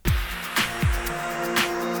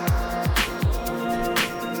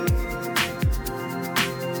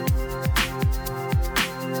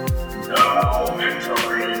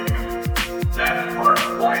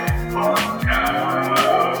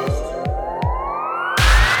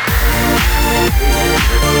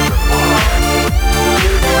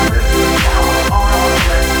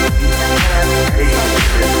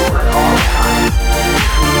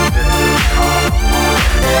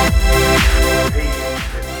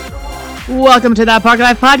Welcome to that Park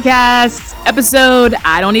Life Podcast episode.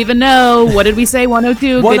 I don't even know. What did we say?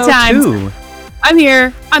 102. Good times. I'm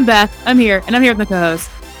here. I'm Beth. I'm here. And I'm here with my co-host.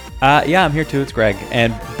 Yeah, I'm here too. It's Greg.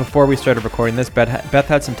 And before we started recording this, Beth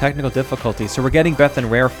had some technical difficulties. So we're getting Beth in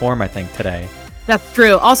rare form, I think, today. That's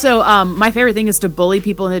true. Also, my favorite thing is to bully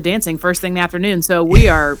people into dancing first thing in the afternoon. So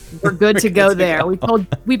we're good to go there.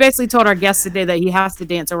 We basically told our guest today that he has to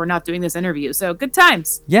dance or we're not doing this interview. So good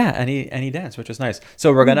times. Yeah, and he danced, which was nice.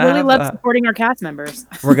 So we're gonna love supporting our cast members.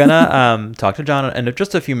 We're gonna talk to John in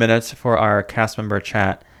just a few minutes for our cast member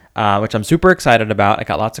chat, which I'm super excited about. I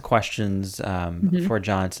got lots of questions for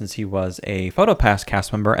John since he was a PhotoPass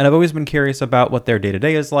cast member, and I've always been curious about what their day to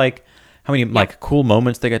day is like. How many cool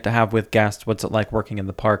moments they get to have with guests? What's it like working in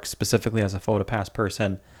the park, specifically as a PhotoPass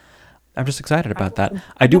person? I'm just excited about that.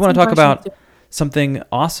 I do want to talk about something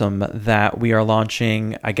awesome that we are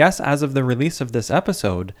launching, I guess, as of the release of this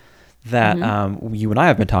episode, that you and I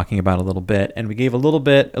have been talking about a little bit, and we gave a little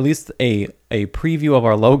bit, at least a preview of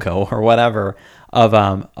our logo or whatever of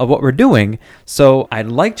what we're doing. So I'd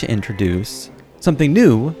like to introduce something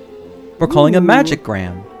new. We're calling a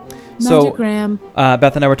Magicgram. So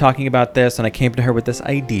Beth and I were talking about this, and I came to her with this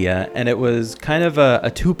idea, and it was kind of a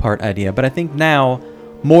two-part idea. But I think now,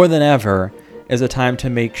 more than ever, is a time to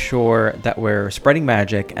make sure that we're spreading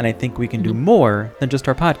magic, and I think we can do more than just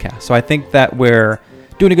our podcast. So I think that we're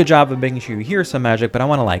doing a good job of making sure you hear some magic, but I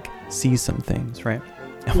want to see some things, right?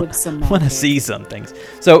 I want to see some things.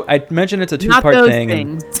 So I mentioned it's a two-part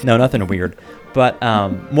thing. No, nothing weird. But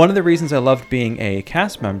one of the reasons I loved being a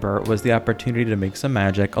cast member was the opportunity to make some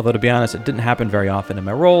magic. Although, to be honest, it didn't happen very often in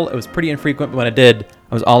my role. It was pretty infrequent, but when it did,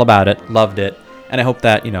 I was all about it, loved it. And I hope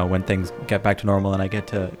that, when things get back to normal and I get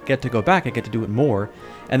to go back, I get to do it more.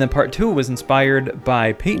 And then part two was inspired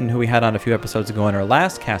by Peyton, who we had on a few episodes ago in our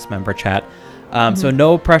last cast member chat. So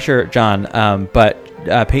no pressure, John, but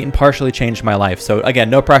Peyton partially changed my life. So again,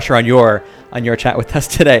 no pressure on your chat with us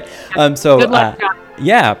today. Good luck, John.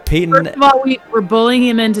 Yeah, Peyton. First of all, we're bullying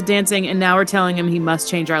him into dancing, and now we're telling him he must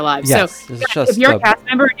change our lives. Yes, so if you're a cast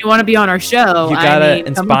member and you want to be on our show, you gotta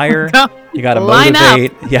inspire. You gotta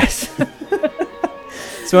motivate. Yes.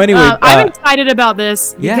 So anyway, I'm excited about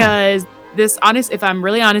this because if I'm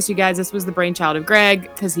really honest, you guys, this was the brainchild of Greg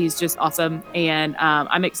because he's just awesome, and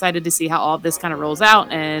I'm excited to see how all of this kind of rolls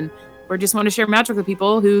out, and we just want to share magic with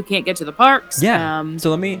people who can't get to the parks. Yeah.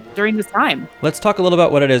 So during this time. Let's talk a little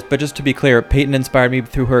about what it is. But just to be clear, Peyton inspired me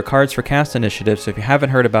through her Cards for Cast initiative. So if you haven't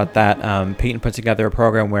heard about that, Peyton put together a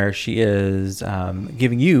program where she is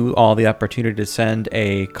giving you all the opportunity to send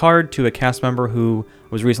a card to a cast member who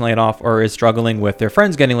was recently laid off or is struggling with their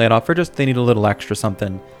friends getting laid off, or just they need a little extra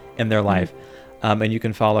something in their life. And you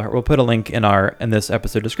can follow her. We'll put a link in this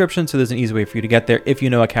episode description, so there's an easy way for you to get there if you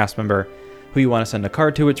know a cast member who you want to send a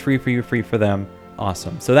card to. It's free for you, free for them.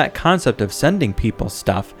 Awesome. So that concept of sending people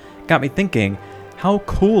stuff got me thinking, how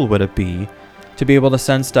cool would it be to be able to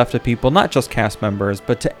send stuff to people, not just cast members,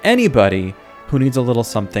 but to anybody who needs a little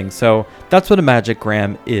something. So that's what a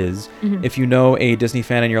Magicgram is. If you know a Disney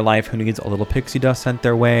fan in your life who needs a little pixie dust sent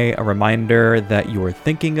their way, a reminder that you're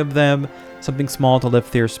thinking of them, something small to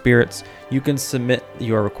lift their spirits, you can submit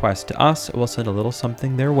your request to us. We'll send a little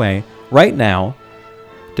something their way. Right now,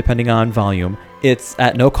 depending on volume, it's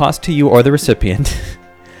at no cost to you or the recipient.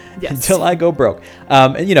 Yes. Until I go broke.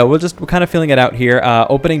 And we're kind of feeling it out here.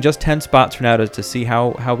 Opening just 10 spots for now to see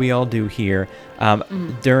how we all do here.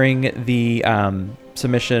 During the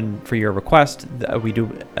submission for your request, we do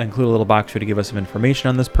include a little box for you to give us some information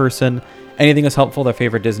on this person. Anything is helpful, their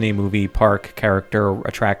favorite Disney movie, park, character,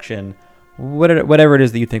 attraction, whatever it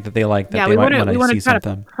is that you think that they like, that they might want to see something.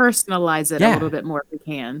 We want to try to personalize it a little bit more if we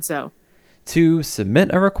can. So to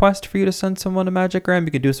submit a request for you to send someone a Magicgram,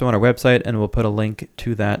 you can do so on our website, and we'll put a link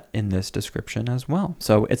to that in this description as well.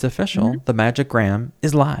 So it's official. The Magicgram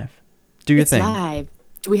is live. Do your thing. It's live.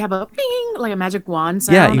 Do we have a bing, like a magic wand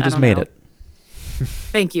sound? Yeah, you just made it.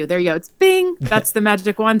 Thank you. There you go. It's bing. That's the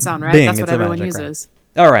magic wand sound, right? Bing, that's what everyone uses.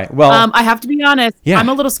 All right. Well, I have to be honest. Yeah. I'm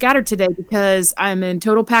a little scattered today because I'm in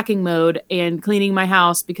total packing mode and cleaning my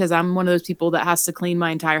house because I'm one of those people that has to clean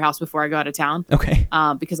my entire house before I go out of town. Okay.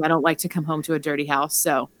 Because I don't like to come home to a dirty house.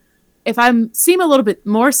 So if I seem a little bit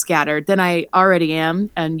more scattered than I already am,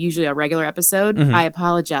 and usually a regular episode, I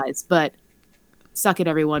apologize. But suck it,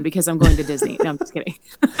 everyone, because I'm going to Disney. No, I'm just kidding.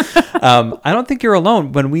 I don't think you're alone.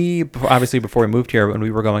 Obviously before we moved here, when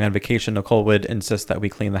we were going on vacation, Nicole would insist that we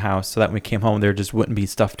clean the house so that when we came home, there just wouldn't be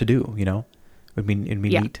stuff to do, It'd be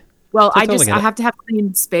neat. Well, I have to have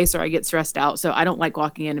clean space or I get stressed out. So I don't like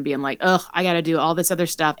walking in and being like, ugh, I got to do all this other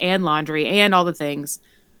stuff and laundry and all the things.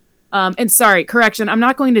 And sorry, correction, I'm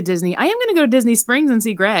not going to Disney. I am going to go to Disney Springs and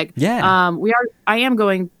see Greg. Yeah. I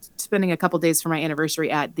am spending a couple days for my anniversary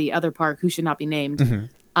at the other park who should not be named.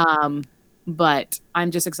 Mm-hmm. But I'm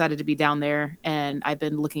just excited to be down there, and I've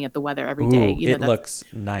been looking at the weather every day. It looks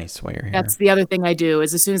nice while you're here. That's the other thing I do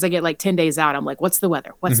is as soon as I get like 10 days out, I'm like, what's the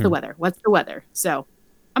weather? What's the weather? What's the weather? So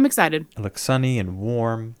I'm excited. It looks sunny and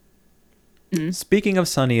warm. Mm-hmm. Speaking of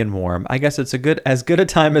sunny and warm, I guess it's as good a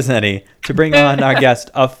time as any to bring on our guest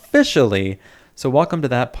officially. So welcome to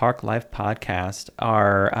That Park Life podcast.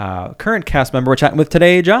 Our current cast member we're chatting with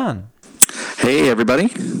today, John. Hey, everybody.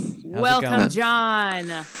 Welcome,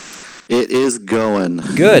 John. It is going.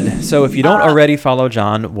 Good. So if you don't already follow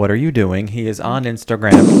John, what are you doing? He is on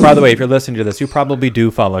Instagram. By the way, if you're listening to this, you probably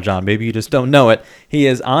do follow John. Maybe you just don't know it. He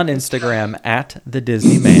is on Instagram at the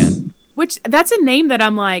Disney Man. Which that's a name that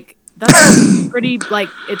I'm like, that's pretty like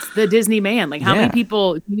it's the Disney Man. Like how many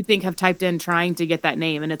people do you think have typed in trying to get that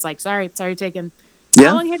name? And it's like, sorry taken. Yeah.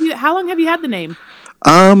 How long have you had the name?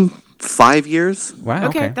 5 years. Wow.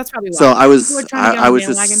 Okay. That's probably why. So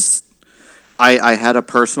I had a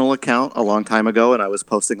personal account a long time ago, and I was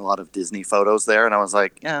posting a lot of Disney photos there, and I was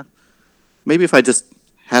like, yeah, maybe if I just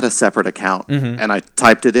had a separate account, and I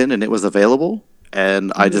typed it in, and it was available,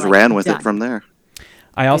 and I just ran with it from there.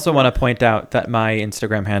 I also want to point out that my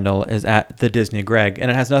Instagram handle is at the Disney Greg,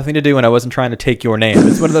 and it has nothing to do, and I wasn't trying to take your name.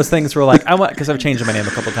 It's one of those things where like, because I've changed my name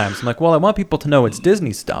a couple times. I'm like, well, I want people to know it's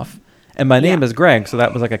Disney stuff. And my name is Greg, so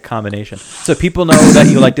that was like a combination. So people know that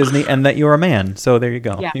you like Disney and that you're a man. So there you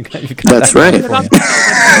go. Yeah. That's right.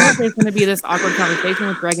 There's going to be this awkward conversation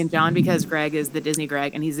with Greg and John because Greg is the Disney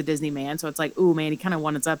Greg and he's the Disney man. So it's like, ooh, man, he kind of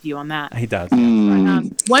one-ups up you on that. He does.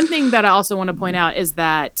 One thing that I also want to point out is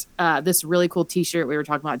that this really cool T-shirt we were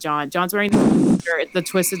talking about, John's wearing the shirt, the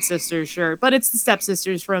Twisted Sisters shirt, but it's the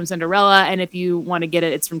Stepsisters from Cinderella. And if you want to get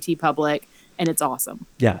it, it's from TeePublic, and it's awesome.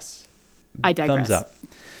 Yes. I digress. Thumbs up.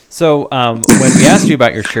 So when we asked you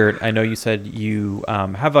about your shirt, I know you said you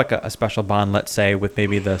have like a special bond, let's say, with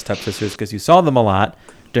maybe the Stepsisters because you saw them a lot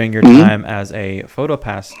during your time as a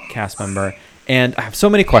PhotoPass cast member. And I have so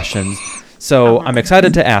many questions. So I'm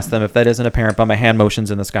excited to ask them if that isn't apparent by my hand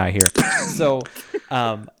motions in the sky here. So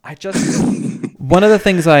one of the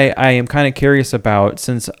things I am kind of curious about,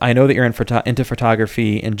 since I know that you're into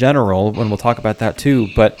photography in general, and we'll talk about that too,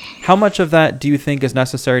 but how much of that do you think is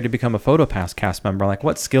necessary to become a PhotoPass cast member? Like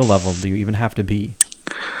what skill level do you even have to be?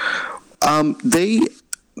 They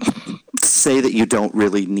say that you don't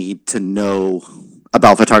really need to know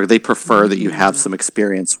about photography. They prefer that you have some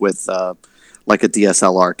experience with like a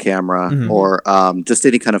DSLR camera or just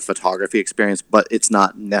any kind of photography experience, but it's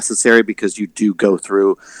not necessary because you do go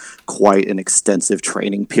through quite an extensive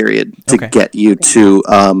training period to get you to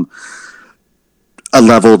a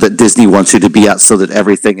level that Disney wants you to be at so that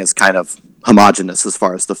everything is kind of homogenous as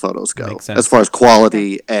far as the photos go, as far as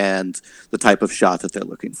quality and the type of shot that they're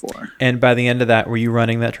looking for. And by the end of that, were you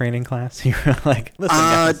running that training class? You were like, listen,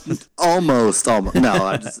 guys. Almost. No,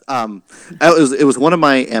 I just, it was one of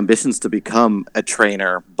my ambitions to become a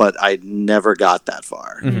trainer, but I never got that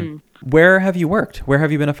far. Where have you worked? Where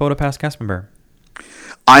have you been a PhotoPass cast member?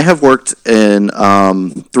 I have worked in 3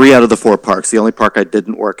 out of the 4 parks. The only park I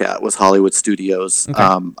didn't work at was Hollywood Studios. Okay.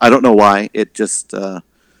 I don't know why. It just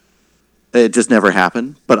never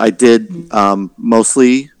happened. But I did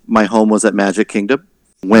mostly. My home was at Magic Kingdom.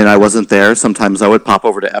 When I wasn't there, sometimes I would pop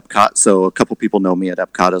over to Epcot. So a couple people know me at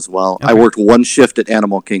Epcot as well. Okay. I worked 1 shift at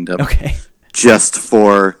Animal Kingdom. Okay. Just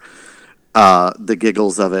for the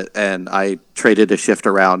giggles of it, and I traded a shift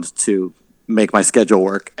around to make my schedule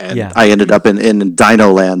work, and I ended up in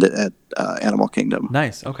Dino Land at Animal Kingdom.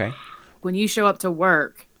 Nice. Okay. When you show up to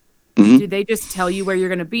work, do they just tell you where you're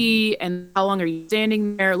going to be and how long are you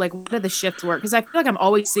standing there? Like, what do the shifts work? Because I feel like I'm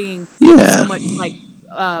always seeing so much like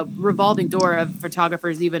revolving door of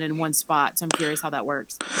photographers even in one spot. So I'm curious how that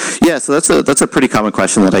works. Yeah, so that's a pretty common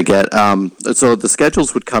question that I get. So the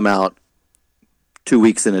schedules would come out 2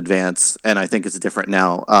 weeks in advance, and I think it's different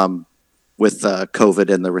now with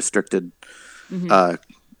COVID and the restricted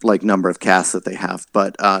like number of casts that they have.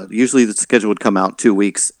 But usually the schedule would come out 2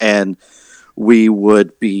 weeks, and we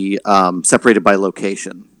would be separated by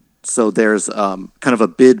location. So there's kind of a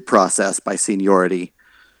bid process by seniority.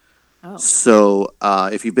 Oh. So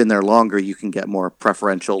if you've been there longer, you can get more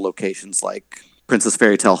preferential locations like Princess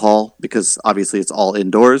Fairy Tale Hall, because obviously it's all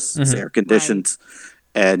indoors, it's air conditioned. Right.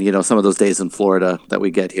 And, you know, some of those days in Florida that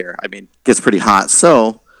we get here, I mean, it gets pretty hot.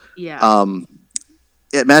 So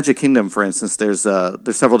at Magic Kingdom, for instance, there's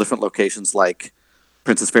several different locations like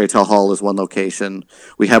Princess Fairy Tale Hall is one location.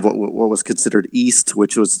 We have what was considered East,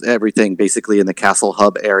 which was everything basically in the Castle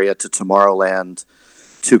Hub area to Tomorrowland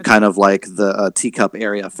to kind of like the Teacup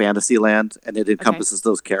area, Fantasyland, and it encompasses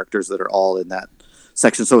those characters that are all in that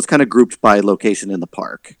section. So it's kind of grouped by location in the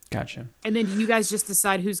park. Gotcha. And then do you guys just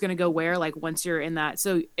decide who's going to go where? Like once you're in that,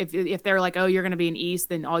 so if they're like, oh, you're going to be in East,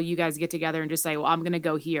 then all you guys get together and just say, well, I'm going to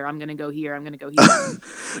go here, I'm going to go here, I'm going to go here.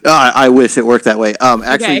 I wish it worked that way.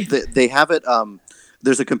 Actually, they have it.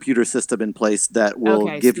 There's a computer system in place that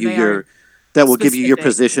will give you your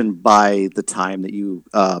position by the time that you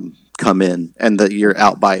come in and that you're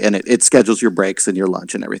out by, and it schedules your breaks and your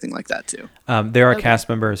lunch and everything like that too. There are cast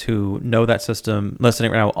members who know that system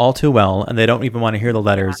listening right now all too well, and they don't even want to hear the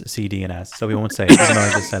letters C, D, and S, so we won't say it, even though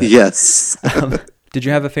I just said it. Yes. Did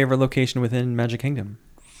you have a favorite location within Magic Kingdom?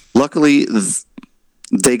 Luckily,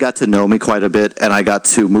 they got to know me quite a bit, and I got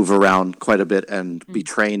to move around quite a bit and be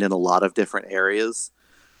trained in a lot of different areas.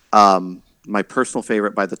 My personal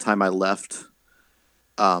favorite by the time I left,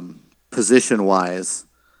 position-wise,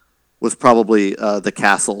 was probably the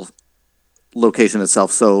castle location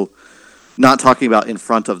itself. So not talking about in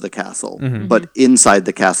front of the castle, but inside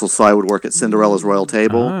the castle. So I would work at Cinderella's Royal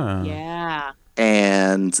Table. Yeah.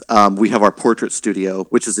 And we have our portrait studio,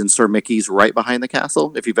 which is in Sir Mickey's right behind the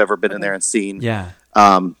castle. If you've ever been in there and seen.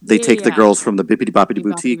 They take the girls from the Bippity Boppity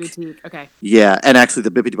Boutique. Okay. Yeah, and actually the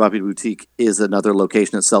Bippity Boppity Boutique is another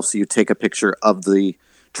location itself. So you take a picture of the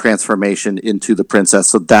transformation into the princess.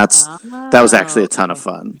 So that was actually a ton of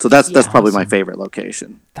fun. So that's probably my favorite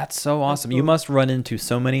location. That's so awesome. You must run into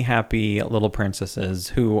so many happy little princesses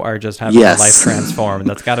who are just having their life transformed.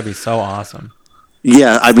 That's got to be so awesome.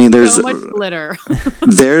 Yeah, I mean, there's so much glitter.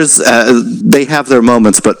 They have their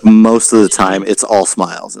moments, but most of the time it's all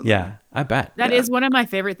smiles. Yeah, I bet. That is one of my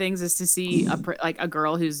favorite things, is to see a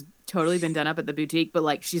girl who's totally been done up at the boutique, but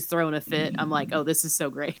like she's throwing a fit. I'm like, oh, this is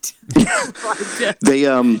so great. They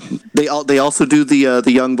also do the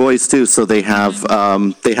young boys too. So they have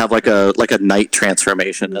like a night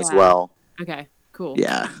transformation as well. Okay, cool.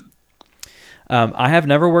 Yeah. I have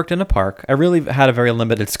never worked in a park. I really had a very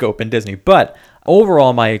limited scope in Disney, but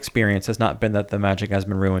overall my experience has not been that the magic has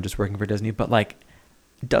been ruined just working for Disney, but like,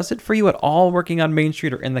 does it for you at all working on Main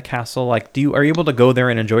Street or in the castle? Like, are you able to go there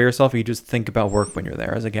and enjoy yourself, or you just think about work when you're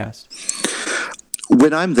there as a guest?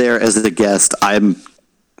 When I'm there as a guest, I'm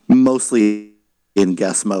mostly in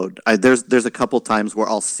guest mode. There's a couple times where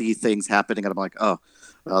I'll see things happening and I'm like, oh,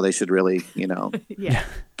 they should really,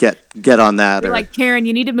 get on that. You're like, Karen,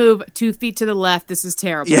 you need to move 2 feet to the left. This is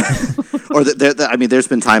terrible. Yeah. Or there's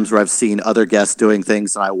been times where I've seen other guests doing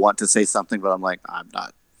things and I want to say something, but I'm like, I'm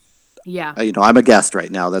not. Yeah. I'm a guest right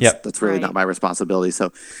now. That's really not my responsibility.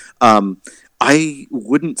 So, I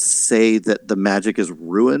wouldn't say that the magic is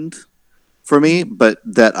ruined for me, but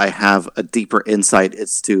that I have a deeper insight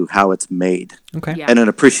as to how it's made. Okay. Yeah. And an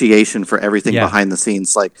appreciation for everything behind the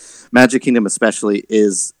scenes. Like Magic Kingdom especially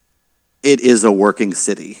is a working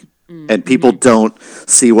city. And people don't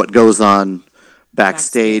see what goes on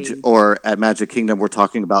backstage or at Magic Kingdom. We're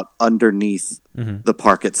talking about underneath the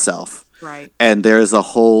park itself. Right. And there is a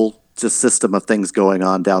whole just system of things going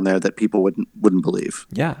on down there that people wouldn't believe.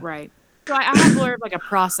 Yeah. Right. So I have more of like a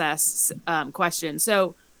process question.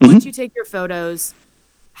 So once you take your photos,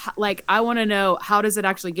 like I want to know, how does it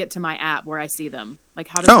actually get to my app where I see them? Like,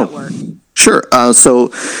 how does that work? Sure.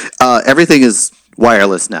 So everything is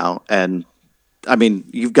wireless now. And I mean,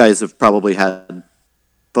 you guys have probably had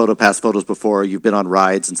PhotoPass photos before. You've been on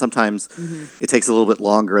rides, and sometimes it takes a little bit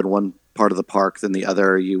longer in one part of the park than the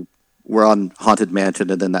other. We're on Haunted Mansion,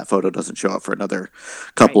 and then that photo doesn't show up for another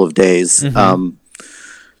couple of days.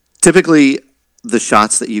 Typically, the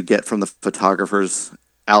shots that you get from the photographers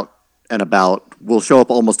out and about will show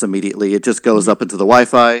up almost immediately. It just goes up into the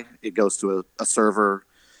Wi-Fi. It goes to a server,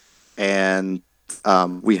 and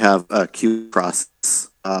we have a queue process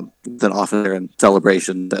then often there in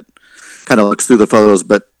Celebration that kind of looks through the photos,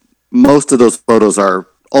 but most of those photos are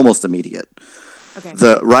almost immediate. Okay.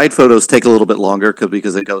 The ride photos take a little bit longer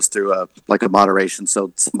because it goes through a moderation,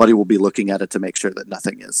 so somebody will be looking at it to make sure that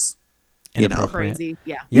nothing is crazy.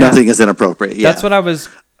 Yeah. Nothing is inappropriate. Yeah. That's what I was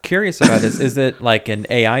curious about. Is it like an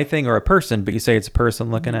AI thing or a person? But you say it's a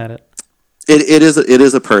person looking at it. It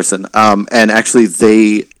is a person, and actually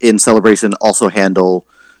they in Celebration also handle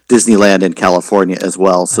Disneyland in California as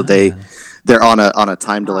well. So they're on a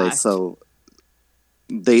time delay, so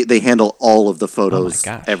they handle all of the photos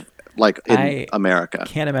like in America.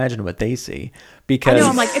 Can't imagine what they see. I know,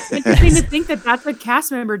 I'm like, it's interesting to think that that's a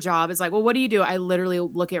cast member job. It's like, well, what do you do? I literally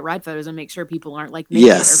look at ride photos and make sure people aren't like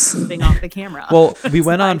naked or flipping off the camera. Well, we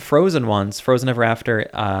went on Frozen once, Frozen Ever After,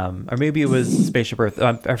 or maybe it was Spaceship Earth.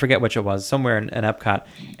 I forget which it was, somewhere in Epcot.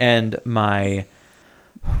 And my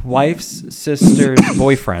wife's sister's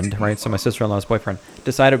boyfriend, right? So my sister-in-law's boyfriend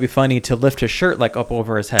decided it'd be funny to lift his shirt like up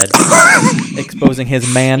over his head, exposing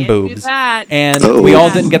his man boobs. And we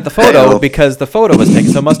all didn't get the photo because the photo was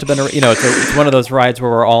taken. So it must have been, it's one of those rides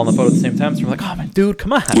where we're all in the photo at the same time. So we're like, oh my dude,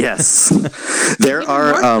 come on. Yes, there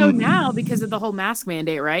are. More so now because of the whole mask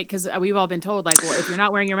mandate, right? Because we've all been told like, well, if you're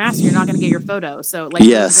not wearing your mask, you're not going to get your photo. So like,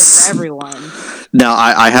 yes, for everyone. Now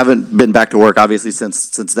I haven't been back to work obviously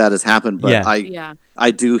since that has happened, but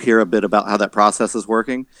I do hear a bit about how that process is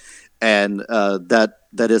working, and that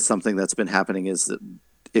is something that's been happening. Is that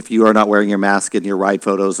if you are not wearing your mask in your ride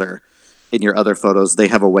photos or in your other photos, they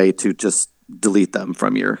have a way to just delete them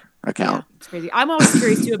from your account. Yeah, it's crazy. I'm always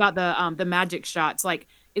curious too about the magic shots. Like,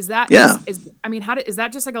 is that is that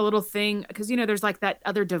just like a little thing? Because there's like that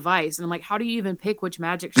other device, and I'm like, how do you even pick which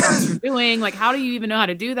magic shots you're doing? Like, how do you even know how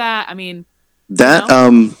to do that? I mean.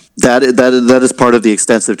 That is part of the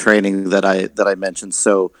extensive training that I mentioned.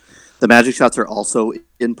 So the magic shots are also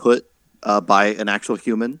input by an actual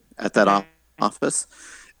human at that office.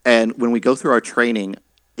 And when we go through our training,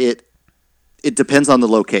 it depends on the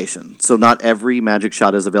location. So not every magic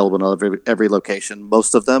shot is available in every location.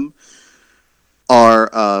 Most of them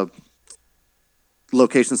are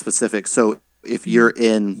location specific. So if you're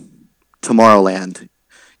in Tomorrowland,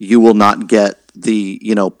 you will not get the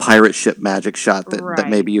pirate ship magic shot that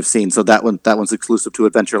maybe you've seen. So that one's exclusive to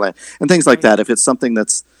Adventureland and things like that. If it's something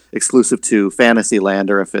that's exclusive to Fantasyland,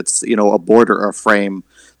 or if it's a border or a frame,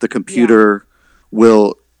 the computer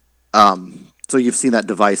will. So you've seen that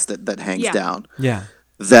device that hangs down. Yeah.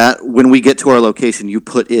 That when we get to our location, you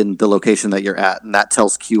put in the location that you're at, and that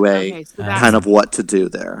tells QA kind of what to do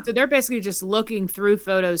there. So they're basically just looking through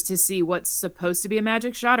photos to see what's supposed to be a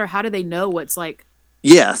magic shot, or how do they know what's like?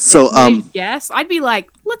 Yeah, so yes, I'd be like,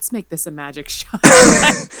 let's make this a magic shot.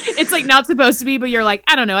 It's like not supposed to be, but you're like,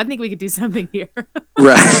 I don't know, I think we could do something here.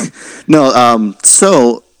 Right. No,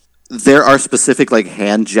 so there are specific like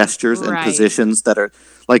hand gestures and positions that are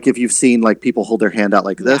like, if you've seen like people hold their hand out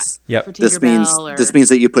like this. Yep. This means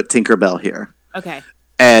that you put Tinkerbell here. Okay.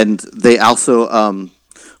 And they also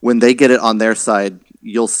when they get it on their side,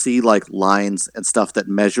 you'll see like lines and stuff that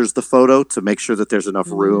measures the photo to make sure that there's enough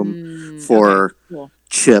room for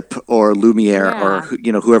Chip or Lumiere or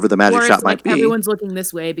whoever the magic shot might be. Everyone's looking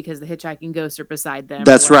this way because the hitchhiking ghosts are beside them.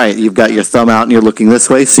 That's right. You've got your thumb out and you're looking this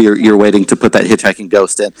way, so you're waiting to put that hitchhiking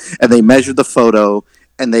ghost in. And they measure the photo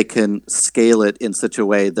and they can scale it in such a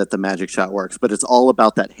way that the magic shot works. But it's all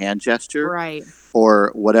about that hand gesture, right?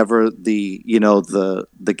 Or whatever the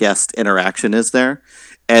the guest interaction is there,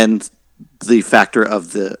 and the factor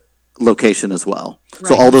of the location as well. Right.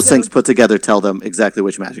 So all those things put together tell them exactly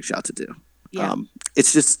which magic shot to do. Yeah.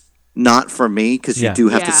 It's just not for me because you do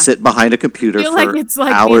have to sit behind a computer for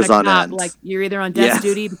hours on end. Like you're either on desk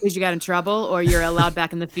duty because you got in trouble, or you're allowed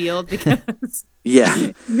back in the field because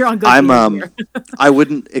you're on good behavior. I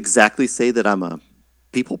wouldn't exactly say that I'm a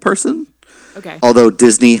people person. Okay. Although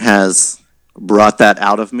Disney has brought that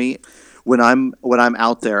out of me. When I'm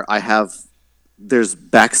out there, there's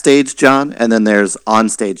backstage John and then there's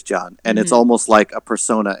onstage John, and it's almost like a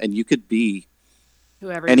persona, and you could be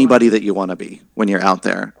anybody that you want to be when you're out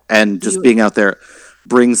there, and just being out there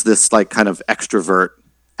brings this like kind of extrovert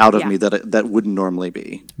out of me that wouldn't normally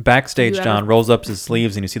be. Backstage John rolls up his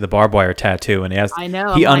sleeves and you see the barbed wire tattoo, and he I'm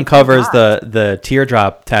uncovers the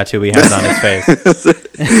teardrop tattoo he has on his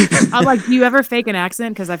face. I'm like, do you ever fake an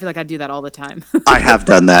accent? Because I feel like I do that all the time. I have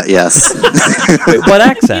done that, yes. Wait, what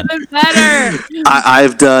accent? Even better.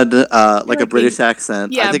 I've done like a British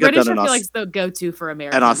accent. Yeah, I think British I've done I feel like the go-to for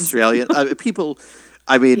Americans. An Australian. People,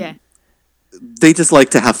 I mean, they just like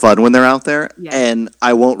to have fun when they're out there, and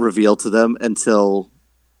I won't reveal to them until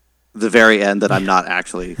the very end that I'm not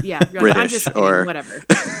actually British, I'm just kidding, or whatever.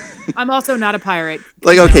 I'm also not a pirate.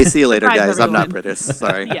 Like, okay, see you later, guys. I'm not British.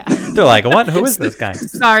 Sorry. They're like, what? Who is this guy?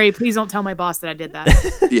 Sorry, please don't tell my boss that I did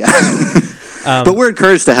that. But we're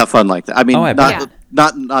encouraged to have fun like that. I mean,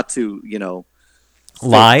 not to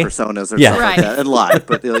lie personas or something like that and lie,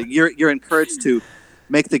 but you're encouraged to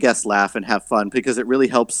make the guests laugh and have fun, because it really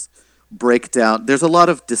helps break down. There's a lot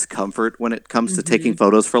of discomfort when it comes to taking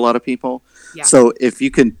photos for a lot of people. Yeah. So if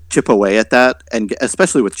you can chip away at that, and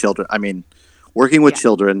especially with children, I mean, working with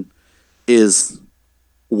children is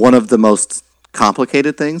one of the most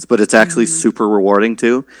complicated things, but it's actually super rewarding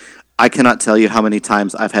too. I cannot tell you how many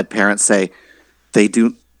times I've had parents say they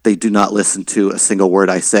do they do not listen to a single word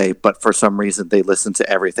I say, but for some reason they listen to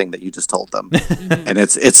everything that you just told them. And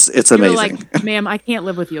it's You're amazing. like, ma'am, I can't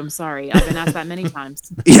live with you. I'm sorry. I've been asked that many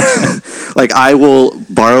times. Yeah. Like, I will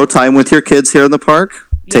borrow time with your kids here in the park,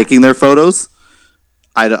 taking their photos.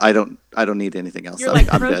 I don't need anything else. You're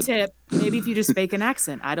like, I'm pro good. tip, maybe if you just fake an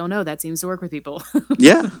accent. I don't know. That seems to work with people.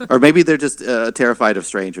 Yeah. Or maybe they're just terrified of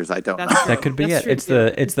strangers. I don't know. That could be That's it. true,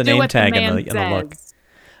 It's too. the Do name what the tag man in the look. says.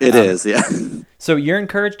 It is, yeah. So you're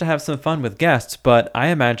encouraged to have some fun with guests, but I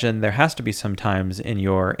imagine there has to be some times in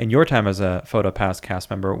your time as a PhotoPass cast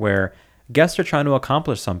member where guests are trying to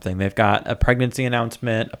accomplish something. They've got a pregnancy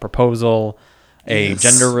announcement, a proposal, a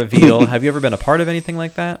gender reveal. Have you ever been a part of anything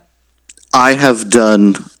like that? I have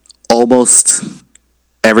done almost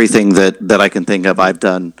everything that I can think of. I've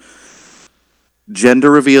done gender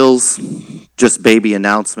reveals, just baby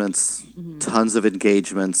announcements, tons of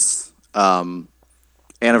engagements,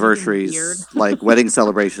 anniversaries, like wedding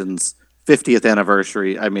celebrations, 50th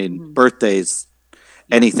anniversary. I mean, birthdays,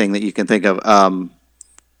 anything that you can think of.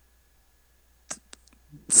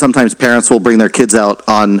 Sometimes parents will bring their kids out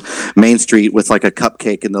on Main Street with like a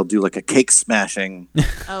cupcake, and they'll do like a cake smashing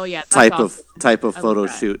Oh yeah, that's type awesome. of photo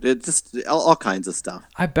shoot. It just all kinds of stuff.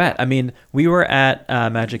 I bet. I mean, we were at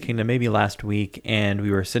Magic Kingdom maybe last week, and we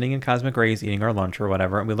were sitting in Cosmic Rays eating our lunch or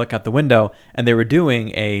whatever, and we look out the window, and they were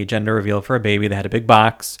doing a gender reveal for a baby. They had a big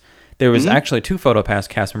box. There was actually 2 PhotoPass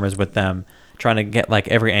cast members with them trying to get like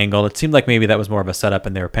every angle. It seemed like maybe that was more of a setup,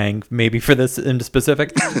 and they were paying maybe for this in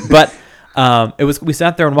specific, but. We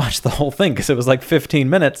sat there and watched the whole thing because it was like 15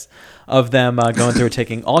 minutes of them going through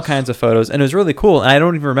taking all kinds of photos, and it was really cool. And I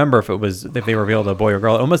don't even remember if they revealed a boy or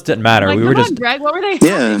girl. It almost didn't matter. Like, we were just Greg, what were they?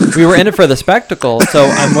 Yeah. we were in it for the spectacle. So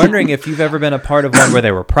I'm wondering if you've ever been a part of one where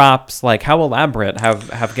they were props. Like, how elaborate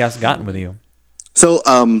have guests gotten with you? So,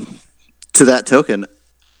 to that token,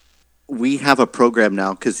 we have a program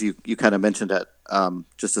now, because you kind of mentioned it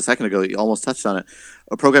just a second ago. You almost touched on it.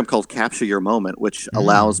 A program called Capture Your Moment, which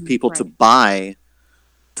allows people to buy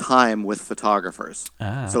time with photographers.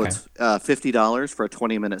 So it's $50 for a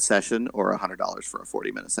 20-minute session or $100 for a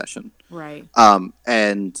 40-minute session. Right.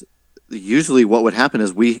 And usually what would happen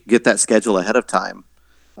is we get that schedule ahead of time.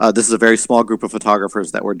 This is a very small group of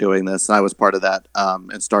photographers that were doing this, and I was part of that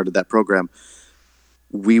and started that program.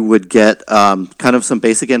 We would get kind of some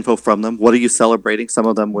basic info from them. What are you celebrating? Some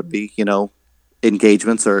of them would be,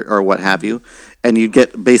 engagements or what have you. And you'd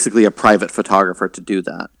get basically a private photographer to do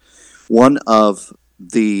that. One of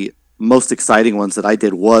the most exciting ones that I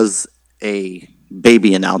did was a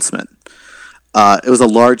baby announcement. It was a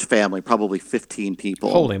large family, probably 15 people.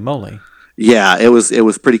 Holy moly. Yeah, it was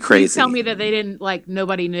pretty crazy. Please tell me that they didn't,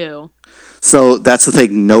 nobody knew. So that's the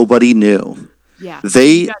thing. Nobody knew. Yeah.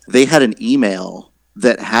 They had an email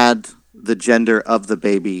that had the gender of the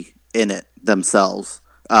baby in it themselves.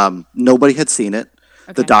 Nobody had seen it.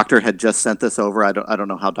 Okay. The doctor had just sent this over. I don't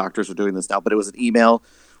know how doctors are doing this now, but it was an email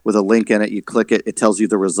with a link in it. You click it, it tells you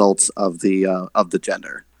the results of the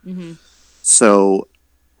gender. Mm-hmm. So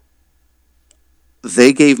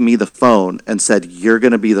they gave me the phone and said, "You're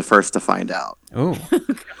going to be the first to find out." Oh,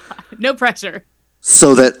 no pressure.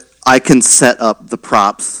 So that I can set up the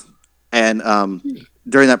props. And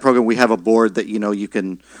during that program, we have a board that you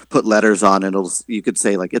can put letters on, and you could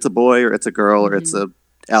say like it's a boy or it's a girl or it's a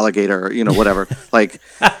alligator or whatever. Like,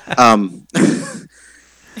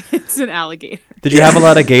 it's an alligator. Did you have a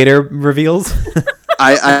lot of gator reveals?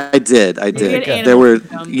 I did. There were.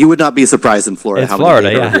 You would not be surprised in Florida how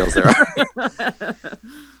many gator reveals there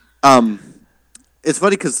are. It's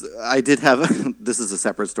funny because I did have. This is a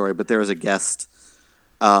separate story, but there was a guest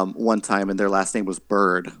one time, and their last name was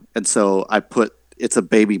Bird, and so I put it's a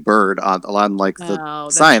baby bird on like the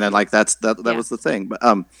sign, and like that was the thing. But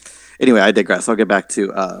anyway, I digress. I'll get back to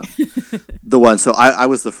the one. So I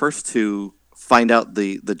was the first to find out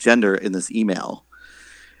the gender in this email,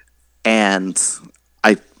 and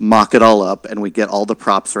I mock it all up, and we get all the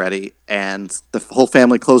props ready, and the whole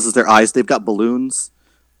family closes their eyes. They've got balloons,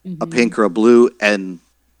 a pink or a blue, and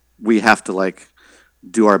we have to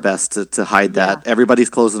do our best to hide that. Everybody's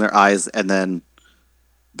closing their eyes, and then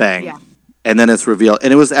bang. Yeah. And then it's revealed.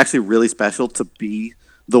 And it was actually really special to be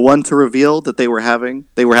the one to reveal that they were having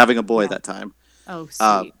a boy that time. Oh,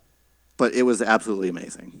 sweet. But it was absolutely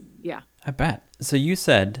amazing. Yeah. I bet. So you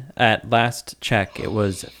said at last check it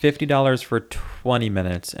was $50 for 20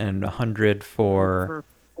 minutes and $100 for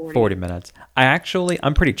 40 minutes.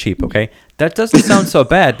 I'm pretty cheap, okay? That doesn't sound so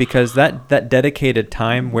bad because that dedicated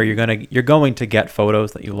time where you're going to get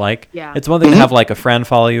photos that you like. Yeah. It's one thing to have a friend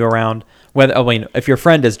follow you around. If your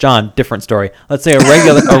friend is John, different story. Let's say a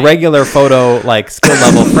regular photo skill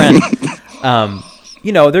level friend.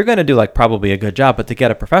 they're going to do like probably a good job, but to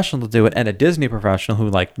get a professional to do it and a Disney professional who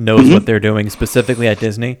like knows what they're doing specifically at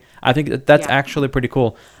Disney, I think that's actually pretty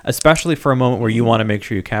cool, especially for a moment where you want to make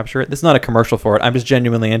sure you capture it. This is not a commercial for it. I'm just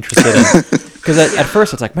genuinely interested in, because at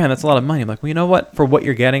first it's like, man, that's a lot of money. I'm like, well, you know what? For what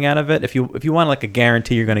you're getting out of it, if you want like a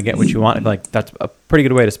guarantee you're going to get what you want, like that's a pretty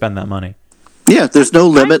good way to spend that money. Yeah, there's no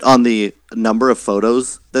limit on the number of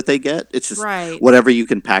photos that they get. It's just whatever you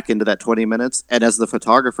can pack into that 20 minutes. And as the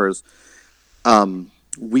photographers,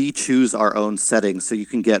 we choose our own settings, so you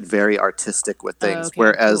can get very artistic with things.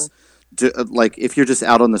 Whereas, like if you're just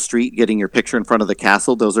out on the street getting your picture in front of the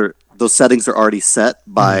castle, those settings are already set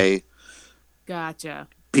by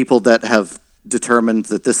people that have determined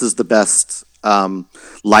that this is the best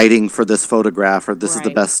lighting for this photograph, or this is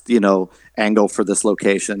the best angle for this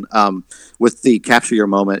location. With the capture your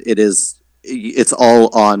moment, it's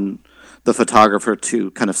all on the photographer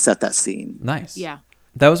to kind of set that scene. Nice.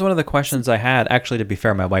 That was one of the questions I had. Actually, to be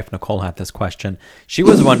fair, my wife Nicole had this question. She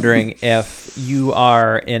was wondering if you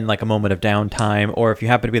are in like a moment of downtime, or if you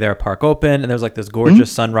happen to be there at Park Open and there's like this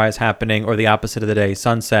gorgeous sunrise happening, or the opposite of the day,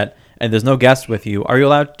 sunset, and there's no guests with you. Are you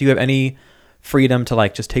allowed? Do you have any freedom to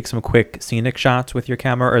like just take some quick scenic shots with your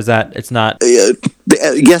camera, or is that it's not?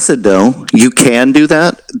 Yes and no. You can do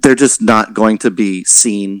that. They're just not going to be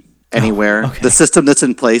seen anywhere. The system that's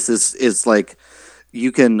in place is like,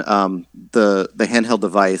 you can the handheld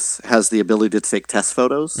device has the ability to take test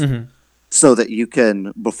photos, so that you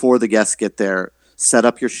can, before the guests get there, set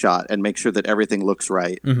up your shot and make sure that everything looks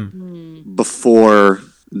right before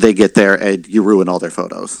they get there, and you ruin all their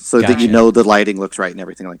photos, so that the lighting looks right and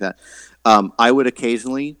everything like that. I would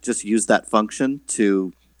occasionally just use that function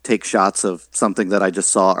to take shots of something that I just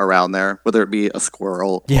saw around there, whether it be a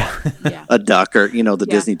squirrel, a duck, or the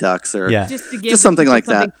Disney ducks, or just something like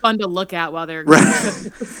that. Fun to look at while they're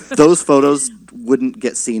Those photos wouldn't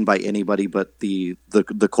get seen by anybody but the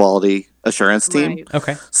quality assurance team.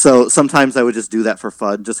 Okay. So sometimes I would just do that for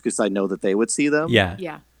fun, just because I know that they would see them.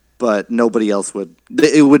 Yeah. But nobody else would.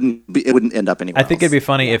 It wouldn't end up anywhere. I think it'd be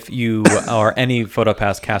funny if you or any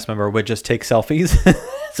PhotoPass cast member would just take selfies,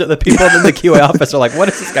 so the people in the QA office are like, "What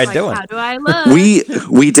is this guy doing?" How do I look?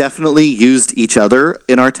 We definitely used each other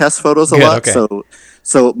in our test photos a lot. Okay.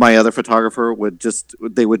 So my other photographer would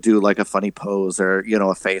do like a funny pose, or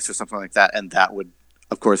a face or something like that, and that would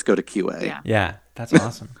of course go to QA. Yeah, that's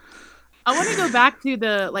awesome. I want to go back to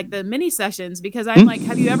the mini sessions, because I'm like,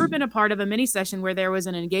 have you ever been a part of a mini session where there was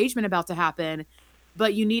an engagement about to happen,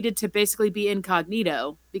 but you needed to basically be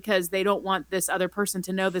incognito because they don't want this other person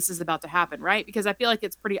to know this is about to happen, right? Because I feel like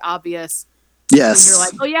it's pretty obvious. Yes. When you're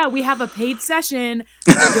like, oh yeah, we have a paid session.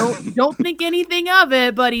 Don't think anything of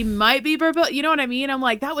it, but he might be, you know what I mean? I'm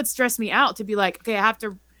like, that would stress me out to be like, okay, I have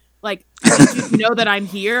to like, I need you to know that I'm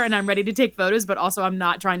here and I'm ready to take photos, but also I'm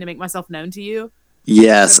not trying to make myself known to you.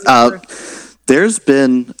 Yes. There's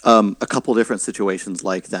been a couple different situations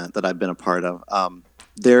like that I've been a part of.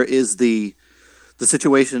 There is the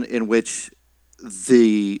situation in which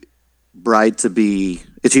the bride-to-be,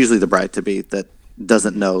 it's usually the bride-to-be that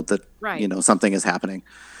doesn't know that something is happening,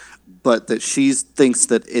 but that she thinks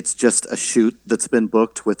that it's just a shoot that's been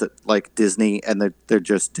booked with like Disney, and they're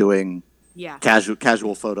just doing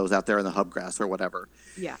casual photos out there in the hubgrass or whatever.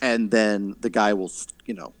 Yeah. And then the guy will,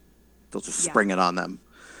 they'll just spring it on them.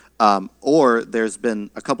 Or there's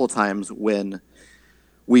been a couple times when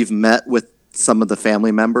we've met with some of the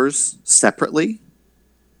family members separately,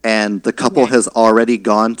 and the couple has already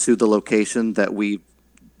gone to the location that we,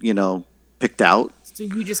 picked out. So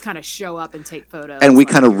you just kind of show up and take photos, and we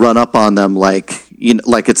kind of run up on them like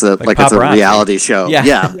it's a reality show.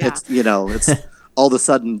 Yeah. It's it's all of a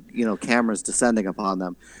sudden cameras descending upon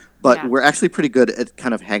them, but we're actually pretty good at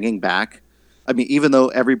kind of hanging back. I mean, even though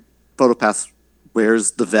every PhotoPass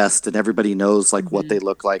wears the vest and everybody knows like what they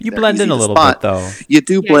look like, you blend in a little bit though. You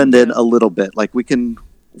do blend in a little bit. Like we can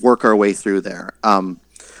work our way through there.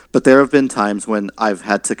 But there have been times when I've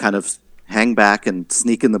had to kind of hang back and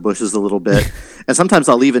sneak in the bushes a little bit. And sometimes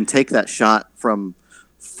I'll even take that shot from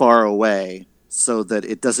far away so that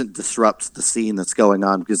it doesn't disrupt the scene that's going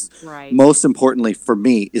on. Because most importantly for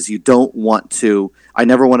me is I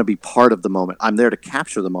never want to be part of the moment. I'm there to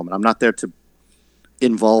capture the moment. I'm not there to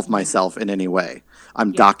involve myself in any way.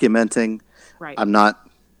 I'm documenting. I'm not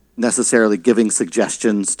necessarily giving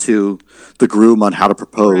suggestions to the groom on how to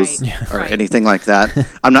propose or anything like that.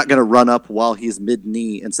 I'm not going to run up while he's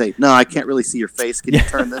mid-knee and say, "No, I can't really see your face. Can you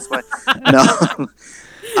turn this way?" No.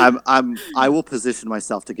 I will position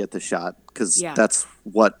myself to get the shot, because that's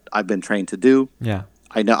what I've been trained to do. Yeah.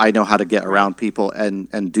 I know how to get around people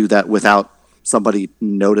and do that without somebody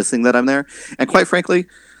noticing that I'm there. And quite frankly,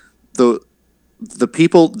 the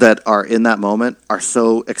people that are in that moment are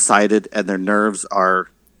so excited and their nerves are,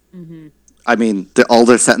 I mean, all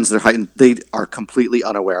their sentences are heightened. They are completely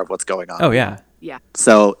unaware of what's going on. Oh yeah. Yeah.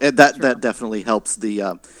 So that definitely helps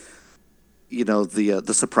the,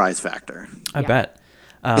 the surprise factor. I bet.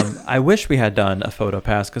 I wish we had done a photo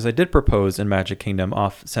pass because I did propose in Magic Kingdom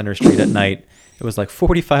off Center Street at night. It was like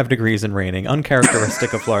 45 degrees and raining,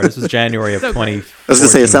 uncharacteristic of Florida. This was January of 2014. I was going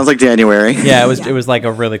to say, it sounds like January. Yeah, it was like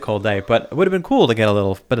a really cold day, but it would have been cool to get a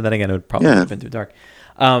little, but then again, it would probably have been too dark.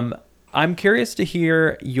 I'm curious to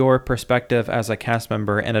hear your perspective as a cast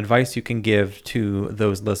member and advice you can give to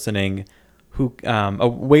those listening who,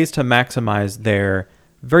 ways to maximize their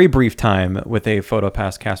very brief time with a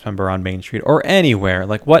PhotoPass cast member on Main Street or anywhere.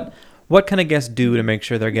 Like what can a guest do to make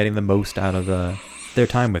sure they're getting the most out of their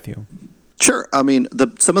time with you? Sure. I mean,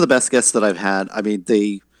 some of the best guests that I've had, I mean,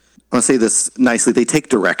 I want to say this nicely, they take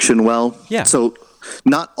direction well. Yeah. So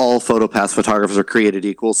not all PhotoPass photographers are created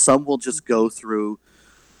equal. Some will just go through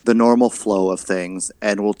the normal flow of things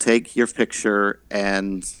and will take your picture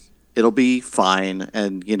and it'll be fine.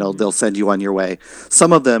 And, they'll send you on your way.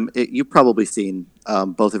 Some of them, you've probably seen,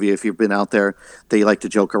 both of you, if you've been out there, they like to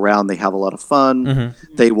joke around. They have a lot of fun.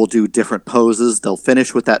 Mm-hmm. They will do different poses. They'll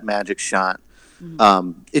finish with that magic shot.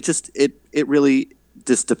 It really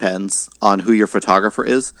just depends on who your photographer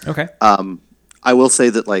is. Okay. I will say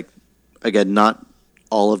that, like, again, not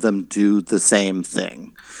all of them do the same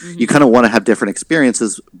thing. Mm-hmm. You kind of want to have different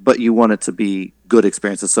experiences, but you want it to be good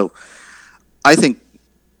experiences. So I think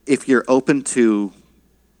if you're open to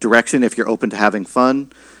direction, if you're open to having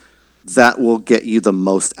fun, that will get you the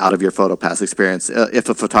most out of your PhotoPass experience. If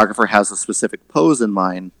a photographer has a specific pose in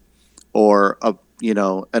mind or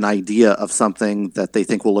an idea of something that they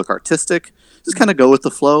think will look artistic, just kind of go with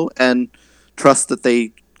the flow and trust that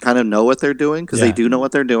they kind of know what they're doing, because they do know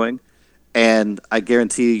what they're doing. And I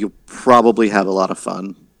guarantee you'll probably have a lot of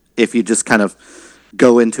fun if you just kind of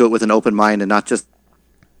go into it with an open mind and not just,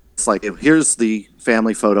 it's like, here's the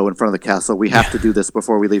family photo in front of the castle. We have to do this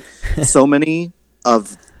before we leave. So many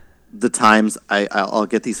of the times I'll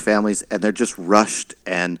get these families and they're just rushed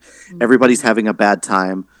and everybody's having a bad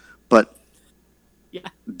time, but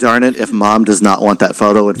darn it, if mom does not want that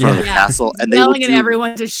photo in front of the castle, and they will yelling at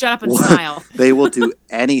everyone to shut up and smile. They will do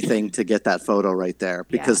anything to get that photo right there,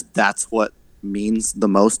 because that's what means the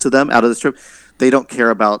most to them out of this trip. They don't care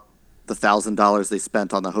about the $1,000 they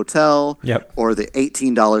spent on the hotel or the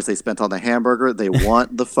 $18 they spent on the hamburger. They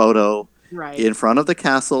want the photo in front of the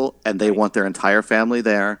castle, and they want their entire family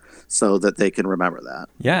there so that they can remember that.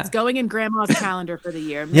 Yeah. It's going in grandma's calendar for the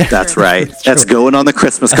year. That's right. That's going on the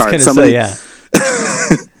Christmas card.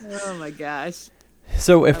 Oh my gosh.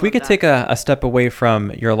 So if we could take a step away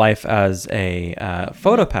from your life as a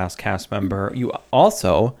PhotoPass cast member, you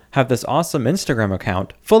also have this awesome Instagram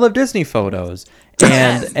account full of Disney photos.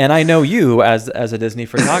 And I know you as a Disney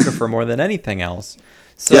photographer more than anything else.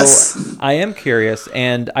 So I am curious,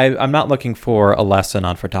 and I'm not looking for a lesson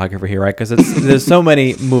on photography here, right? Because there's so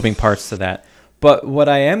many moving parts to that. But what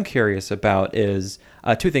I am curious about is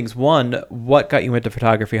two things. One, what got you into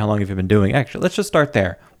photography? How long have you been doing? Actually, let's just start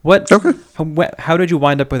there. How did you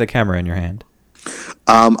wind up with a camera in your hand?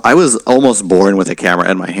 I was almost born with a camera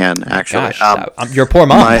in my hand, actually. Gosh, your poor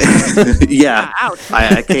mom.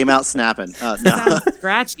 I came out snapping. Sounds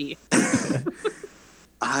scratchy.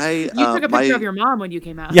 You took a picture of your mom when you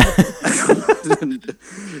came out. Yeah.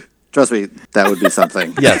 Trust me, that would be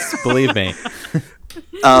something. Yes, believe me.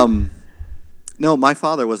 No, my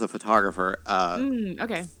father was a photographer.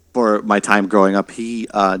 Okay. For my time growing up, he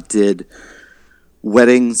did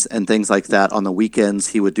weddings and things like that on the weekends.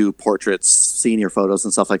 He would do portraits, senior photos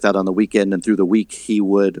and stuff like that on the weekend, and through the week he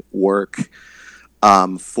would work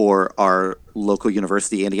for our local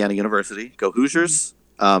university, Indiana University, go Hoosiers,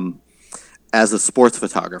 as a sports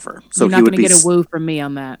photographer. So you're not going to get a woo from me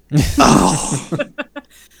on that. Oh.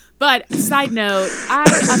 But side note,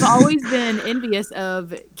 I've always been envious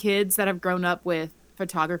of kids that have grown up with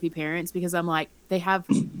photography parents, because I'm like, they have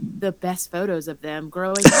the best photos of them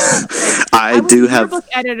growing up. I do have a book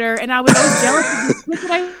editor, and I was always jealous of these kids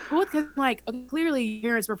that I was, because I'm like, clearly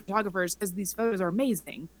parents were photographers, because these photos are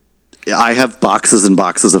amazing. Yeah, I have boxes and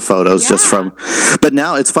boxes of photos just from, but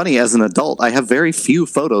now it's funny, as an adult, I have very few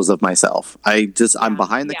photos of myself. I'm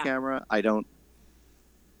behind the camera. I don't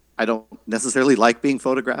necessarily like being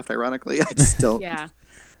photographed, ironically. I just don't. Yeah.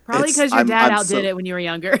 Probably because your dad outdid it when you were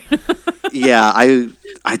younger. Yeah,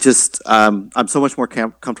 I'm so much more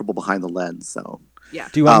comfortable behind the lens. So yeah.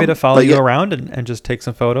 Do you want me to follow you around and just take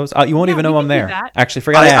some photos? You won't even know I'm there. Actually,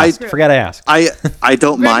 forget I asked. I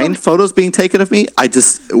don't mind photos being taken of me. I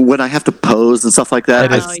just, when I have to pose and stuff like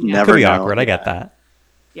that, I just never could be know. awkward. I get that.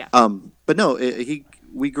 Yeah. But but no,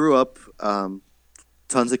 we grew up,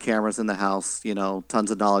 tons of cameras in the house, tons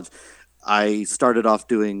of knowledge. I started off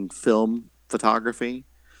doing film photography.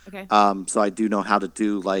 Okay. So I do know how to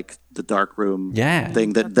do like the darkroom Yeah.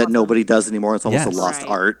 thing that awesome. nobody does anymore. It's almost Yes. a lost Right.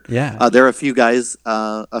 art. Yeah. There are a few guys,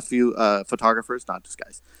 a few photographers, not just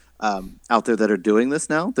guys, out there that are doing this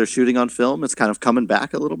now. They're shooting on film. It's kind of coming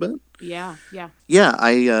back a little bit. Yeah. Yeah. Yeah,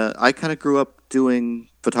 I kind of grew up doing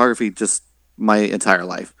photography just my entire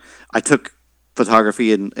life. I took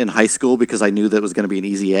photography in high school because I knew that it was going to be an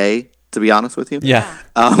easy A, to be honest with you. Yeah.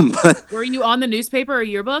 But Were you on the newspaper or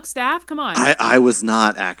yearbook staff? Come on. I was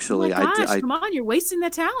not Oh my actually. gosh, come on, you're wasting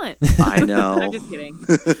that talent. I know. I'm just kidding.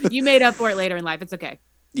 You made up for it later in life. It's okay.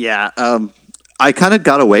 Yeah. I kind of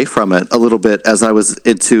got away from it a little bit as I was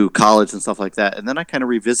into college and stuff like that. And then I kind of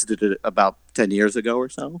revisited it about 10 years ago or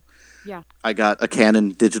so. Yeah. I got a Canon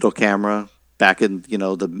digital camera back in,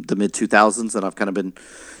 the mid 2000s. And I've kind of been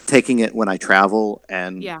taking it when I travel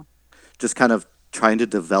and Yeah. just kind of trying to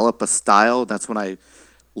develop a style. That's when I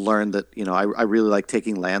learned that, I really like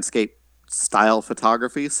taking landscape style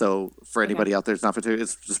photography. So for anybody out there, it's not photography,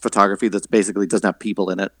 it's just photography that's basically doesn't have people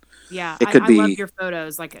in it. Yeah. It could I be- love your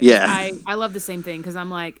photos. Like, Yeah. I love the same thing because I'm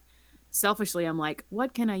like, selfishly, I'm like,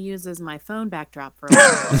 what can I use as my phone backdrop for a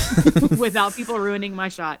while without people ruining my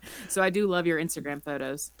shot? So I do love your Instagram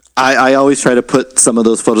photos. I always try to put some of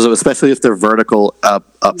those photos up, especially if they're vertical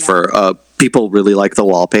up Yeah. for people really like the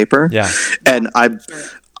wallpaper. Yeah. And Sure.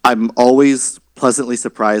 I'm always pleasantly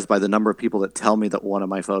surprised by the number of people that tell me that one of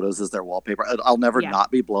my photos is their wallpaper. I'll never Yeah.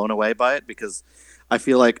 not be blown away by it because I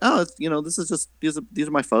feel like, this is just these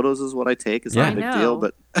are my photos, is what I take. It's not a Yeah. big I deal,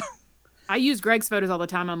 know. but I use Greg's photos all the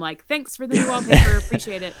time. I'm like, thanks for the new wallpaper.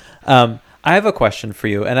 Appreciate it. I have a question for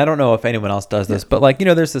you, and I don't know if anyone else does this, but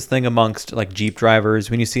there's this thing amongst like Jeep drivers.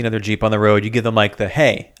 When you see another Jeep on the road, you give them like the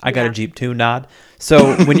 "Hey, I got a Yeah. Jeep too" nod.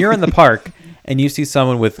 So when you're in the park and you see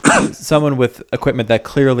someone with equipment that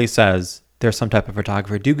clearly says they're some type of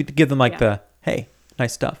photographer, do you give them like Yeah. the "Hey,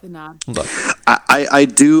 nice stuff"? The nod. Look, I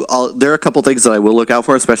do. There are a couple things that I will look out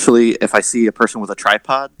for, especially if I see a person with a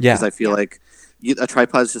tripod. Yeah. Because I feel like a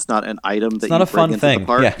tripod is just not an item that it's not you a bring fun into the thing,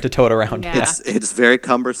 park. yeah, to tote around. Yeah. It's very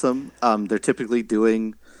cumbersome. They're typically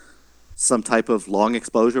doing some type of long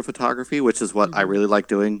exposure photography, which is what I really like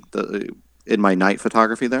doing in my night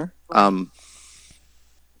photography there.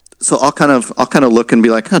 So I'll kind of look and be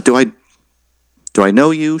like, do I know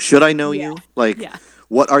you? Should I know you? Like, Yeah.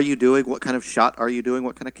 what are you doing? What kind of shot are you doing?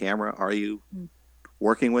 What kind of camera are you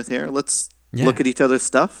working with here? Let's Yeah. look at each other's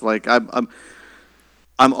stuff. Like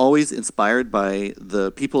I'm always inspired by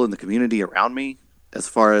the people in the community around me as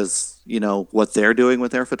far as, what they're doing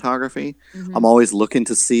with their photography. I'm always looking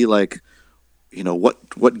to see like,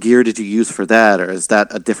 what gear did you use for that? Or is that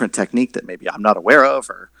a different technique that maybe I'm not aware of?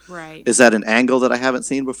 Or Right. is that an angle that I haven't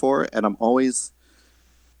seen before? And I'm always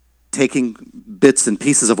taking bits and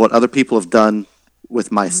pieces of what other people have done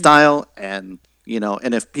with my style. And,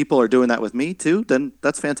 and if people are doing that with me too, then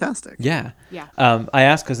that's fantastic. Yeah. Yeah. I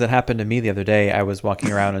asked because that happened to me the other day. I was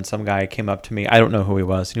walking around and some guy came up to me. I don't know who he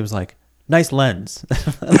was. And he was like, "Nice lens."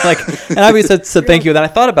 And I said thank you. Then I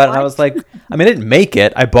thought about it and I was like, I didn't make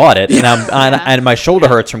it. I bought it, and my shoulder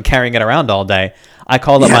hurts from carrying it around all day. I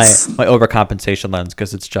call it Yes. my overcompensation lens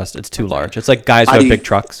because it's too large. It's like guys who have big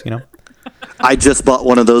trucks, I just bought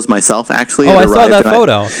one of those myself, actually. Oh, It I saw arrived that and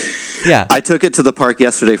photo. Yeah. I took it to the park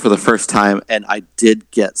yesterday for the first time, and I did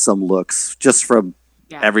get some looks just from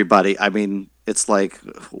Yeah. everybody. It's like,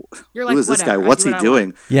 You're who like, is this guy? whatever, I What's do he what I want.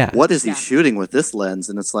 doing? Yeah. What is he Yeah. shooting with this lens?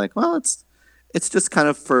 And it's like, well, it's just kind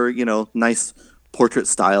of for, nice portrait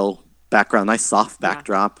style background, nice soft Yeah.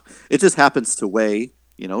 backdrop. It just happens to weigh,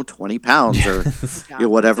 20 pounds or Yeah.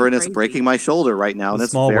 whatever, and That's it's crazy. breaking my shoulder right now, and A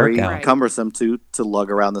it's small very workout. Right. cumbersome to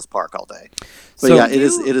lug around this park all day. But So- yeah, it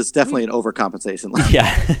is definitely an overcompensation lens.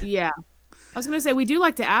 Yeah. Yeah. I was going to say, we do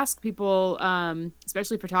like to ask people,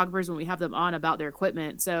 especially photographers, when we have them on about their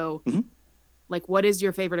equipment. So, like, what is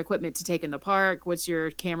your favorite equipment to take in the park? What's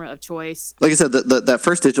your camera of choice? Like I said, that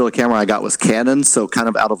first digital camera I got was Canon, so kind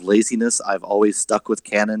of out of laziness, I've always stuck with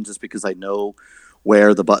Canon just because I know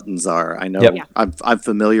where the buttons are. I know Yep. Yeah. I'm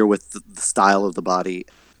familiar with the style of the body.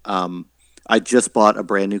 I just bought a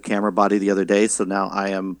brand new camera body the other day, so now I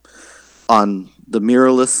am on the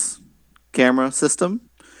mirrorless camera system,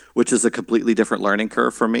 which is a completely different learning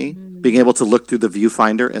curve for me. Being able to look through the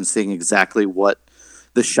viewfinder and seeing exactly what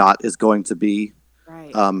the shot is going to be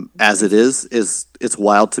Right. as it is it's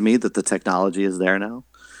wild to me that the technology is there now.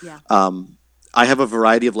 Yeah. I have a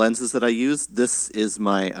variety of lenses that I use. This is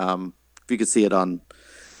my if you can see it on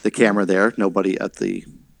the camera there, nobody at the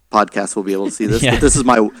podcast will be able to see this, Yeah. but this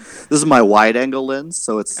is my wide angle lens,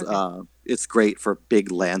 so it's it's great for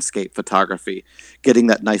big landscape photography, getting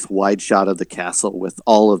that nice wide shot of the castle with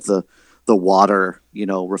all of the water,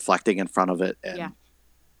 reflecting in front of it and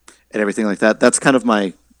everything like that. That's kind of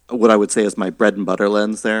what I would say is my bread and butter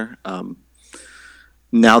lens there.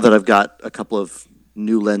 Now that I've got a couple of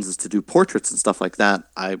new lenses to do portraits and stuff like that,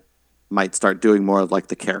 I might start doing more of like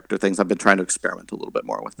the character things. I've been trying to experiment a little bit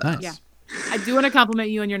more with that. Nice. Yeah. I do want to compliment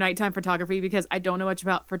you on your nighttime photography because I don't know much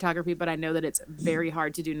about photography, but I know that it's very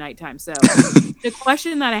hard to do nighttime. So the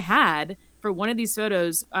question that I had for one of these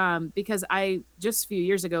photos, because I just a few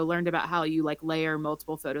years ago learned about how you like layer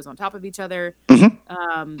multiple photos on top of each other.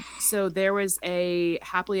 Mm-hmm. So there was a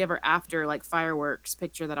happily ever after like fireworks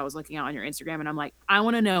picture that I was looking at on your Instagram, and I'm like, I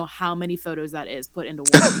want to know how many photos that is put into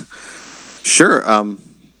one. Sure.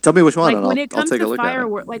 Tell me which one, Like and when I'll it comes take a to look at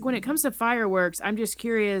it. like when it comes to fireworks, I'm just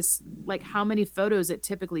curious, like how many photos it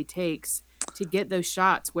typically takes to get those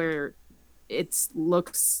shots where it just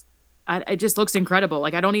looks incredible.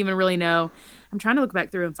 Like I don't even really know. I'm trying to look back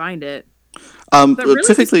through and find it. But really,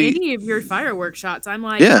 Typically, just any of your fireworks shots, I'm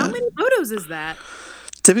like, how many photos is that?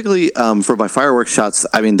 Typically, for my fireworks shots,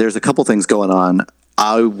 I mean, there's a couple things going on.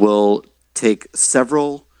 I will take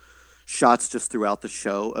several shots just throughout the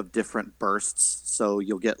show of different bursts. So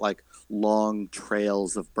you'll get like long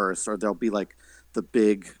trails of bursts, or there'll be like the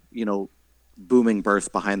big, booming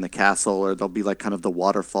burst behind the castle, or there'll be like kind of the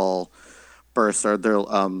waterfall bursts, or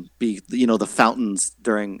there'll be, the fountains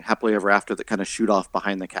during Happily Ever After that kind of shoot off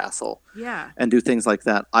behind the castle. Yeah. And do things like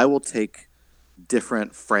that. I will take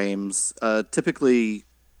different frames, typically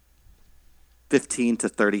 15 to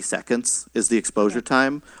 30 seconds is the exposure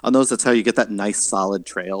time on those. That's how you get that nice solid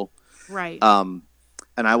trail. Right.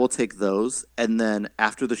 And I will take those, and then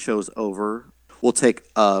after the show's over, we'll take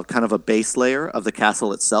a kind of a base layer of the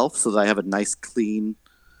castle itself, so that I have a nice clean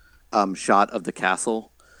shot of the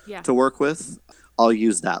castle to work with. I'll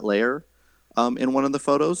use that layer in one of the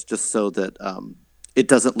photos, just so that it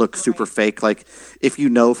doesn't look super fake. Like if you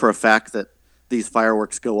know for a fact that these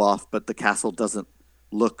fireworks go off, but the castle doesn't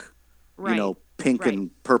look, pink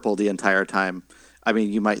and purple the entire time. I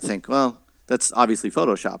mean, you might think, well, that's obviously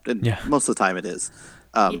photoshopped, and most of the time it is.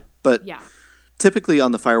 But typically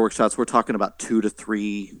on the fireworks shots, we're talking about 2 to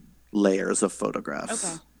 3 layers of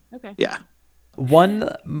photographs. Okay. Yeah. One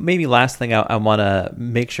maybe last thing I want to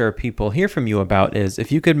make sure people hear from you about is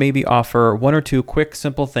if you could maybe offer 1 or 2 quick,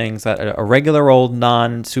 simple things that a regular old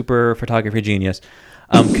non-super photography genius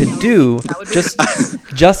could do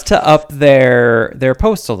just to up their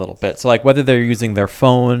posts a little bit. So like whether they're using their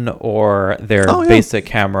phone or their basic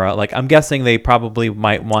camera, like I'm guessing they probably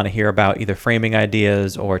might want to hear about either framing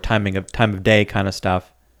ideas or time of day kind of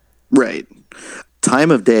stuff. Right.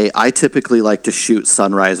 Time of day, I typically like to shoot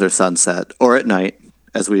sunrise or sunset, or at night,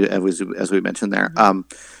 as we mentioned there.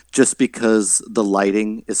 Just because the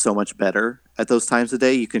lighting is so much better at those times of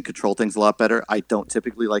day, you can control things a lot better. I don't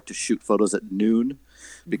typically like to shoot photos at noon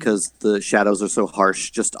because the shadows are so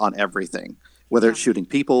harsh just on everything. Whether it's shooting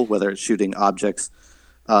people, whether it's shooting objects,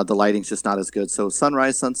 the lighting's just not as good. So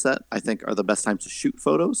sunrise, sunset, I think are the best times to shoot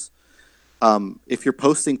photos. If you're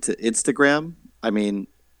posting to Instagram, I mean,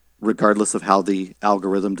 regardless of how the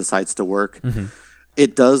algorithm decides to work,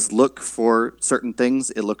 it does look for certain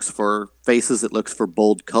things. It looks for faces. It looks for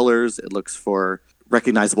bold colors. It looks for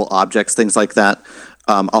recognizable objects, things like that.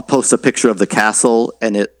 I'll post a picture of the castle,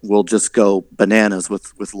 and it will just go bananas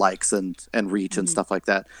with likes and reach and stuff like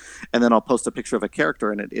that. And then I'll post a picture of a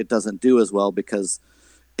character, and it doesn't do as well because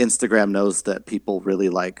Instagram knows that people really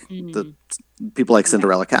like people like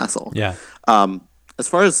Cinderella Castle. Yeah. As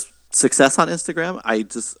far as success on Instagram,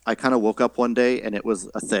 I kind of woke up one day and it was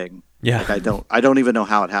a thing. Yeah. Like I don't even know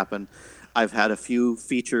how it happened. I've had a few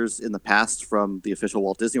features in the past from the official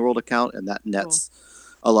Walt Disney World account, and that nets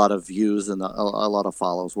a lot of views and a lot of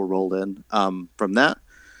follows were rolled in from that.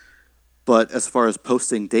 But as far as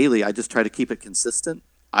posting daily, I just try to keep it consistent.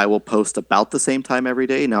 I will post about the same time every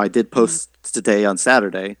day. Now, I did post today on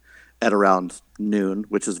Saturday at around noon,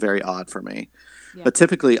 which is very odd for me. Yeah. But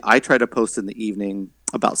typically, I try to post in the evening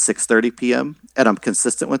about 6:30 p.m., and I'm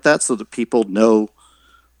consistent with that so that people know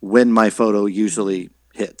when my photo usually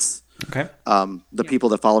hits. Okay. The people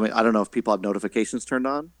that follow me, I don't know if people have notifications turned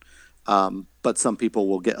on, but some people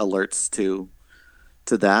will get alerts to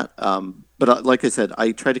that. But like I said,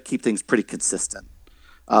 I try to keep things pretty consistent.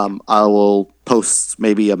 I will post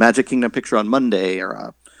maybe a Magic Kingdom picture on Monday or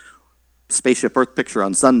a Spaceship Earth picture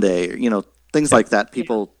on Sunday, things like that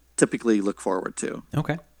people typically look forward to.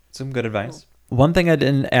 Okay. Some good advice. One thing I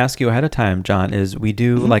didn't ask you ahead of time, John, is we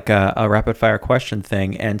do like a rapid fire question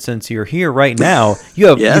thing. And since you're here right now,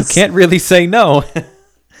 you can't really say no.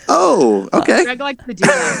 Oh, okay. Greg likes to do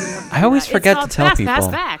that. I always forget to tell people.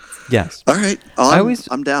 Fast facts. Yes. All right.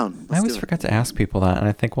 I'm down. I always forget to ask people that, and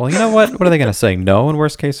I think, well, you know what? What are they going to say? No, in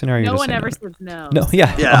worst case scenario. No you just one say ever no. says no. No,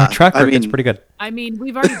 yeah. Yeah, Our track record, I it's mean- pretty good. I mean,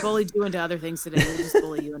 we've already bullied you into other things today. We'll just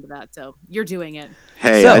bully you into that. So you're doing it.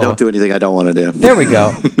 Hey, So- I don't do anything I don't want to do. There we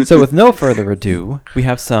go. So with no further ado, we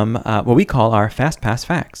have some what we call our Fast Pass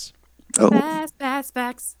Facts. Oh, Fast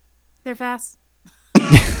facts. They're fast.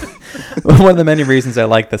 One of the many reasons I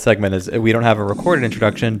like this segment is we don't have a recorded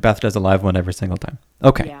introduction. Beth does a live one every single time.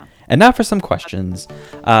 Okay. Yeah. And now for some questions.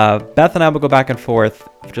 Beth and I will go back and forth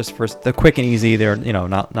just for the quick and easy. They're,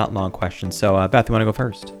 not long questions. So Beth, you want to go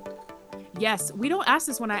first? Yes, we don't ask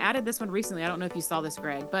this one. I added this one recently. I don't know if you saw this,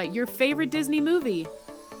 Greg, but your favorite Disney movie?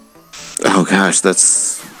 oh gosh,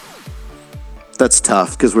 that's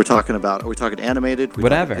tough because are we talking animated? We're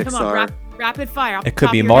Whatever. talking Come on, Pixar. rapid fire. off It the could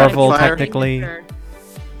top be of your head. Marvel, If you have technically. any answer.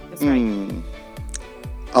 That's right.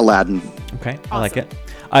 Aladdin. Okay, I like Awesome. it.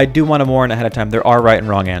 I do want to warn ahead of time. There are right and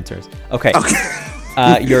wrong answers. Okay.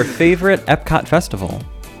 Your favorite Epcot festival?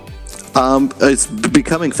 It's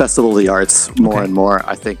becoming Festival of the Arts more Okay. and more.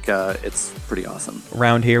 I think it's pretty awesome.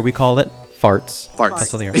 Around here, we call it Farts. Farts.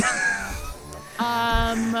 Festival of the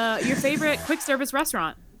Arts. Your favorite quick service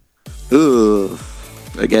restaurant? Ooh,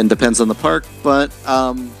 again, depends on the park, but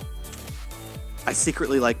I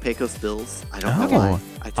secretly like Pecos Bills. I don't know why.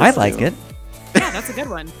 I just like do. it. Yeah, that's a good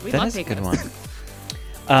one. We That love is a good Pecos.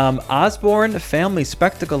 one. Osborne Family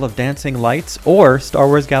Spectacle of Dancing Lights or Star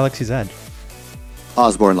Wars Galaxy's Edge?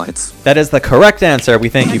 Osborne Lights. That is the correct answer. We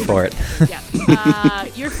thank you for it. Yeah.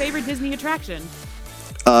 Your favorite Disney attraction?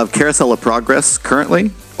 Carousel of Progress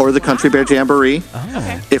currently, or the Country Bear Jamboree. Oh,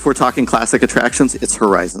 Okay. If we're talking classic attractions, it's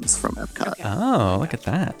Horizons from Epcot. Okay. oh, look at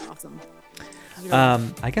that. Awesome.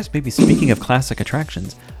 I guess maybe speaking of classic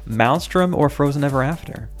attractions, Maelstrom or Frozen Ever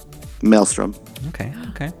After? Maelstrom. Okay.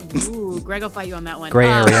 Ooh, Greg will fight you on that one. Gray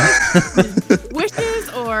area. Wishes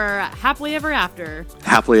or Happily Ever After?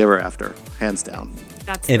 Happily Ever After, hands down.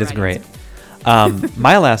 That's It the is right great. answer.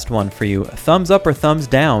 My last one for you. Thumbs up or thumbs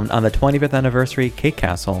down on the 25th anniversary Cake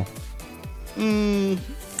Castle?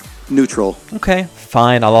 Neutral. Okay,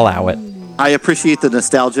 fine. I'll allow it. I appreciate the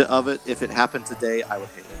nostalgia of it. If it happened today, I would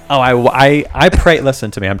hate it. Oh, I pray.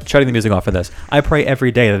 Listen to me. I'm shutting the music off for this. I pray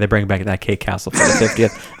every day that they bring back that Cake Castle for the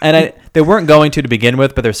 50th. And they weren't going to begin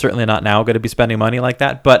with, but they're certainly not now going to be spending money like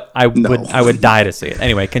that. But I would die to see it.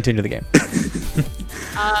 Anyway, continue the game.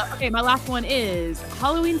 Okay, my last one is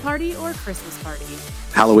Halloween party or Christmas party?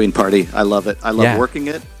 Halloween party. I love it. I love Yeah. working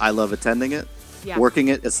it. I love attending it. Yeah. Working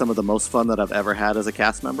it is some of the most fun that I've ever had as a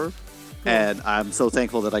cast member. And I'm so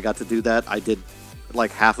thankful that I got to do that. I did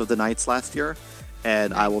like half of the nights last year,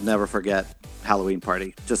 and I will never forget Halloween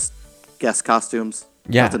party. Just guest costumes.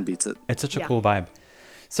 Yeah. Nothing beats it. It's such a Yeah. cool vibe.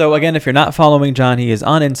 So again, if you're not following John, he is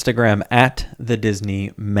on Instagram at the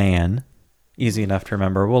Disney Man. Easy enough to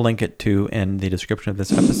remember. We'll link it to in the description of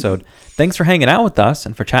this episode. Thanks for hanging out with us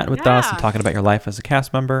and for chatting with us and Yeah. talking about your life as a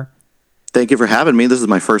cast member. Thank you for having me. This is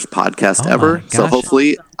my first podcast Oh ever. my So gosh.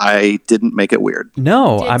 hopefully I didn't make it weird.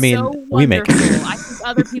 No, Did I mean, so we make it. wonderful. I think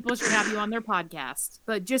other people should have you on their podcast,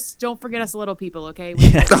 but just don't forget us little people, okay?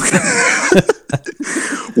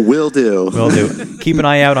 Will do. Will do. Keep an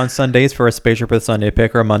eye out on Sundays for a Spaceship with Sunday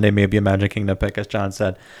pick, or Monday maybe a Magic Kingdom pick, as John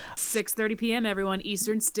said. 6:30 p.m. everyone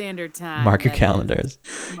Eastern Standard Time. Mark your That is- calendars.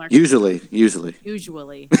 Mark- Usually.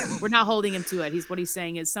 Usually, we're not holding him to it. What he's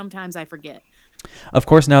saying is sometimes I forget. Of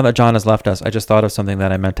course, now that John has left us, I just thought of something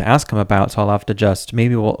that I meant to ask him about, so I'll have to just,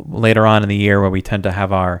 maybe later on in the year where we tend to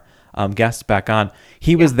have our guests back on.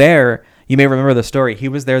 He was there, you may remember the story, he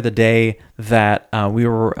was there the day that we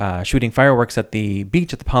were shooting fireworks at the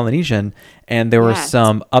beach at the Polynesian, and there were Yes.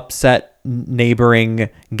 some upset neighboring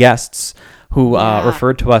guests who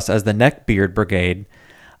referred to us as the Neckbeard Brigade,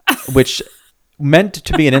 which meant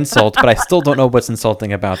to be an insult, but I still don't know what's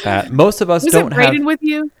insulting about that. Most of us Was don't it Braden have... with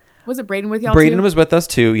you? Was it Braden with y'all Braden too? was with us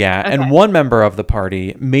too, yeah. Okay. And one member of the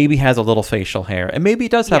party maybe has a little facial hair, and maybe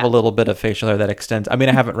does have Yeah. a little bit of facial hair that extends. I mean,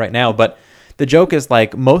 I have it right now, but the joke is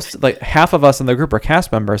like half of us in the group are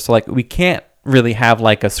cast members, so like we can't really have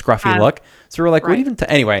like a scruffy look. So we're like, what Right. even?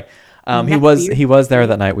 Anyway, he Neckbeard. was there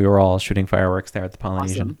that night. We were all shooting fireworks there at the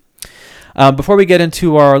Polynesian. Before we get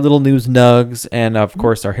into our little news nugs and, of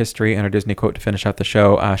course, our history and our Disney quote to finish out the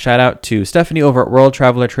show, shout out to Stephanie over at World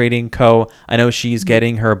Traveler Trading Co. I know she's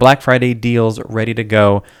getting her Black Friday deals ready to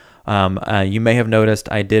go. You may have noticed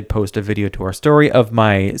I did post a video to our story of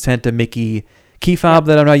my Santa Mickey key fob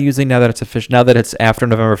that I'm not using now that it's official. Now that it's after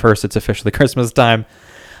November 1st, it's officially Christmas time.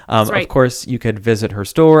 right. Of course, you could visit her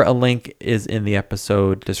store. A link is in the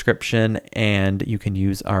episode description, and you can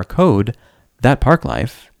use our code,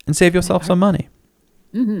 ThatParkLife, and save yourself some money.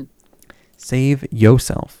 Mm-hmm. Save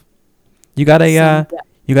yourself. You got a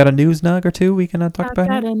news nug or two we can talk about?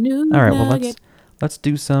 Got a news All right, well nugget. let's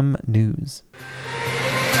do some news.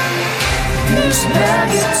 News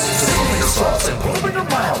nuggets. Sizzling sauce and boom in your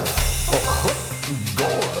mouth.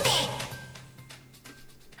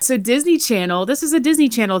 So Disney Channel, this is a Disney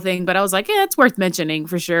Channel thing, but I was like, yeah, it's worth mentioning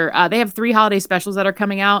for sure. They have 3 holiday specials that are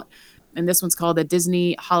coming out, and this one's called the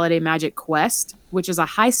Disney Holiday Magic Quest, which is a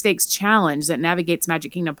high-stakes challenge that navigates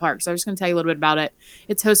Magic Kingdom Park. So I'm just going to tell you a little bit about it.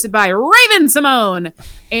 It's hosted by Raven Simone,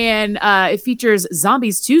 and it features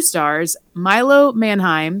Zombies 2 stars, Milo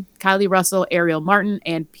Manheim, Kylie Russell, Ariel Martin,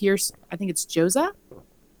 and Pierce, I think it's Joza?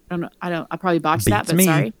 I probably botched that, but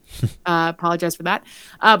sorry. Apologize for that.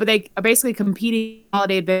 But they are basically competing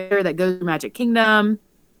holiday adventure that goes through Magic Kingdom.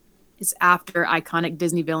 It's after iconic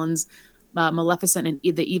Disney villains, Maleficent and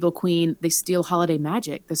the Evil Queen. They steal holiday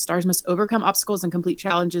magic. The stars must overcome obstacles and complete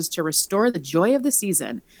challenges to restore the joy of the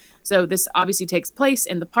season. So this obviously takes place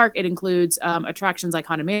in the park. It includes attractions like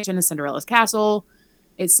Haunted Mansion and Cinderella's Castle.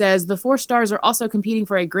 It says the 4 stars are also competing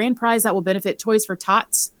for a grand prize that will benefit Toys for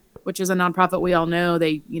Tots, which is a nonprofit we all know.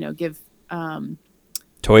 They, give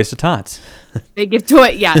Toys to Tots. They give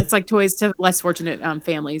it's like toys to less fortunate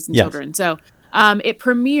families and children. So it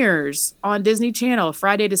premieres on Disney Channel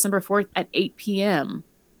Friday, December 4th at 8 p.m.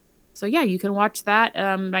 So yeah, you can watch that.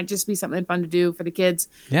 Might just be something fun to do for the kids.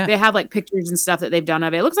 Yeah. They have like pictures and stuff that they've done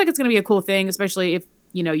of it. It looks like it's going to be a cool thing, especially if,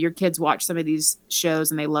 your kids watch some of these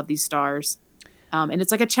shows and they love these stars. And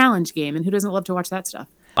it's like a challenge game, and who doesn't love to watch that stuff?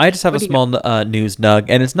 I just have a small news nug,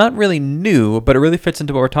 and it's not really new, but it really fits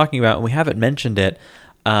into what we're talking about, and we haven't mentioned it.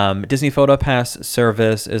 Disney PhotoPass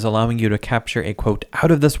service is allowing you to capture a, quote,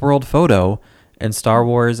 out-of-this-world photo in Star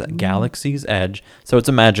Wars Galaxy's Edge. So it's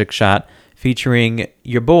a magic shot featuring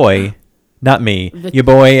your boy, not me,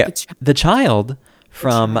 the child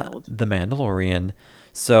from The Mandalorian.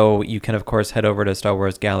 So you can, of course, head over to Star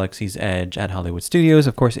Wars Galaxy's Edge at Hollywood Studios,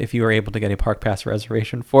 of course, if you are able to get a Park Pass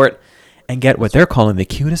reservation for it, and get what they're calling the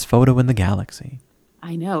cutest photo in the galaxy.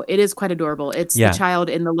 I know. It is quite adorable. It's the child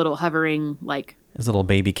in the little hovering, his little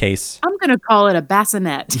baby case. I'm going to call it a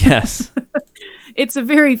bassinet. Yes. It's a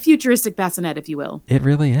very futuristic bassinet, if you will. It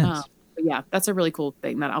really is. But yeah, that's a really cool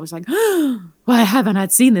thing that I was like, why haven't I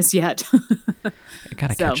seen this yet? I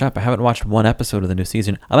got to catch up. I haven't watched one episode of the new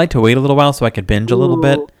season. I like to wait a little while so I could binge a little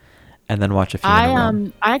bit. And then watch a few.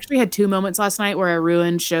 I actually had 2 moments last night where I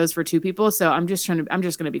ruined shows for 2 people, so I'm just going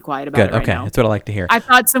to be quiet about it right now. That's what I like to hear. I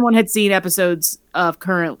thought someone had seen episodes of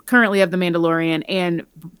currently of The Mandalorian and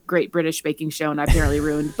Great British Baking Show, and I apparently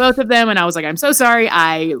ruined both of them. And I was like, I'm so sorry.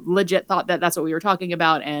 I legit thought that that's what we were talking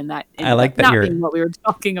about, and that I like that you're what we were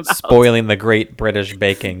talking about. Spoiling the Great British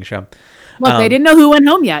Baking Show. Look, they didn't know who went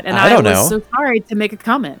home yet, and I was so sorry to make a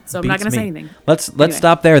comment, so I'm not going to say anything. Let's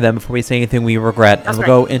stop there then before we say anything we regret, and we'll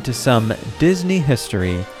go into some Disney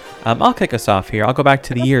history. I'll kick us off here. I'll go back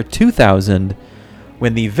to the year 2000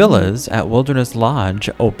 when the villas at Wilderness Lodge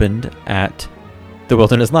opened at the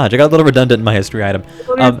Wilderness Lodge. I got a little redundant in my history item.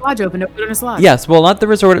 Wilderness Lodge opened at Wilderness Lodge. Yes, well, not the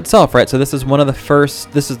resort itself, right? So this is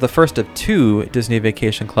the first of 2 Disney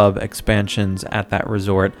Vacation Club expansions at that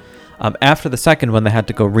resort. After the second one, they had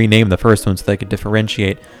to go rename the first one so they could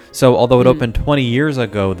differentiate. So although it opened 20 years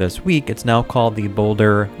ago this week, it's now called the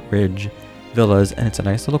Boulder Ridge Villas, and it's a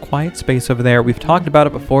nice little quiet space over there. We've talked about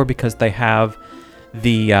it before because they have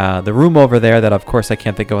the room over there that, of course, I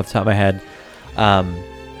can't think of off the top of my head. I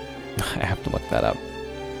have to look that up.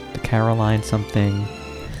 The Caroline something.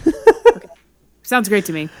 Okay. Sounds great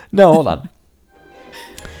to me. No, hold on.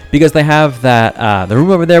 Because they have that the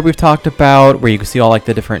room over there we've talked about where you can see all like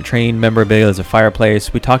the different train memorabilia. There's a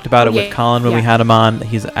fireplace. We talked about it with Colin when we had him on.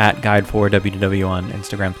 He's at Guide4WDW on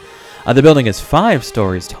Instagram. The building is 5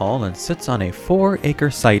 stories tall and sits on a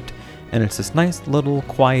 4-acre site, and it's this nice little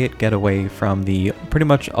quiet getaway from the pretty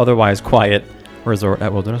much otherwise quiet resort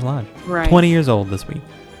at Wilderness Lodge. Right. 20 years old this week.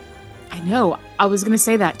 I know. I was going to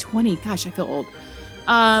say that. 20. Gosh, I feel old.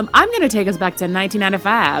 I'm going to take us back to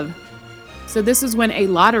 1995. So this is when a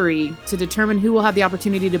lottery to determine who will have the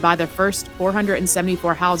opportunity to buy the first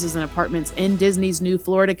 474 houses and apartments in Disney's new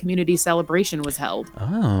Florida Community Celebration was held.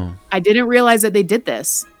 Oh. I didn't realize that they did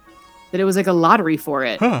this, that it was like a lottery for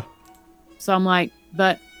it. Huh. So I'm like,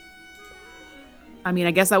 but I mean,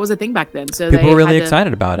 I guess that was a thing back then. So people were really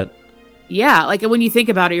excited about it. Yeah. Like when you think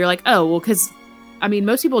about it, you're like, oh, well, because I mean,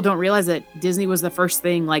 most people don't realize that Disney was the first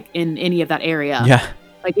thing like in any of that area. Yeah.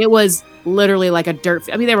 Like it was literally like a dirt.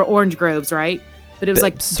 I mean, they were orange groves, right? But it was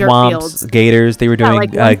like swamps, dirt fields. Gators. They were doing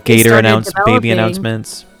gator baby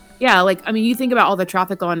announcements. Yeah, like I mean, you think about all the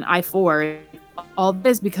traffic on I-4. All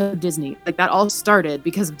this because of Disney. Like that all started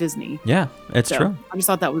because of Disney. Yeah, it's true. I just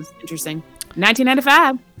thought that was interesting.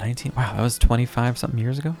 1995. 19. Wow, that was 25 something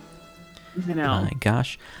years ago. I know. My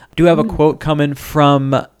gosh. I do have a quote coming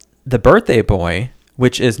from the birthday boy,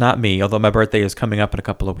 which is not me, although my birthday is coming up in a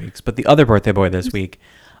couple of weeks, but the other birthday boy this week,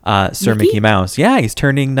 Sir Mickey Mouse. Yeah, he's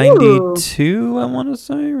turning 92, I want to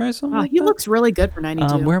say, right? Something like he that. looks really good for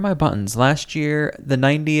 92. Where are my buttons? Last year, the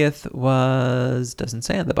 90th doesn't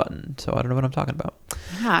say on the button, so I don't know what I'm talking about.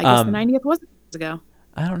 Yeah, I guess the 90th was years ago.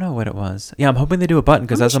 I don't know what it was. Yeah, I'm hoping they do a button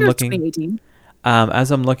because I'm looking... 2018. As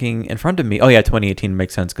I'm looking in front of me, 2018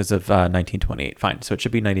 makes sense because of 1928. Fine, so it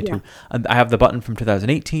should be 92. Yeah. I have the button from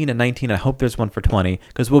 2018 and 19. I hope there's one for 20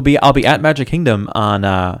 because I'll be at Magic Kingdom on.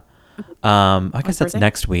 I guess that's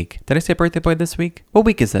next week. Did I say birthday boy this week? What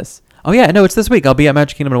week is this? Oh yeah, no, it's this week. I'll be at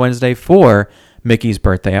Magic Kingdom on Wednesday for Mickey's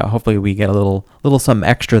birthday. Hopefully we get a little something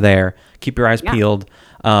extra there. Keep your eyes peeled.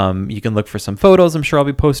 You can look for some photos. I'm sure I'll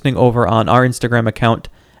be posting over on our Instagram account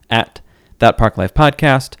at That Park Life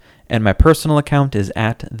Podcast. And my personal account is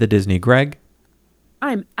at the Disney Greg.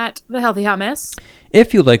 I'm at the Healthy Hot Mess.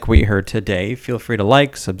 If you like what you heard today, feel free to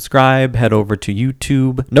like, subscribe, head over to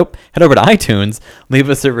YouTube. Head over to iTunes. Leave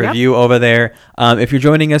us a review over there. If you're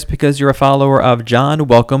joining us because you're a follower of John,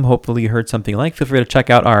 welcome. Hopefully you heard something feel free to check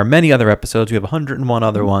out our many other episodes. We have 101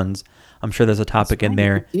 other ones. I'm sure there's a topic in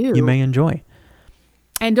there you may enjoy.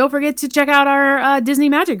 And don't forget to check out our Disney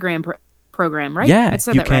Magic Grant program, right? Yeah,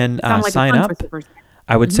 you can sign up.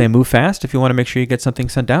 I would say move fast if you want to make sure you get something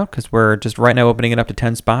sent out because we're just right now opening it up to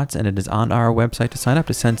 10 spots and it is on our website to sign up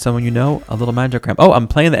to send someone you know a little Magic-gram. Oh, I'm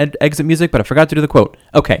playing the exit music, but I forgot to do the quote.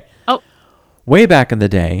 Okay. Oh. Way back in the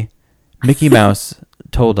day, Mickey Mouse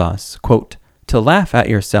told us, quote, "To laugh at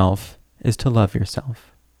yourself is to love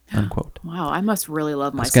yourself," unquote. Wow, I must really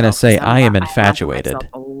love myself. I was going to say, I am infatuated.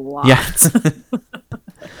 A lot. Yeah.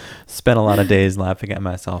 Spent a lot of days laughing at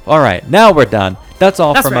myself. All right, now we're done. That's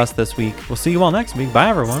all from us this week. We'll see you all next week. Bye,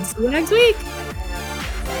 everyone. See you next week.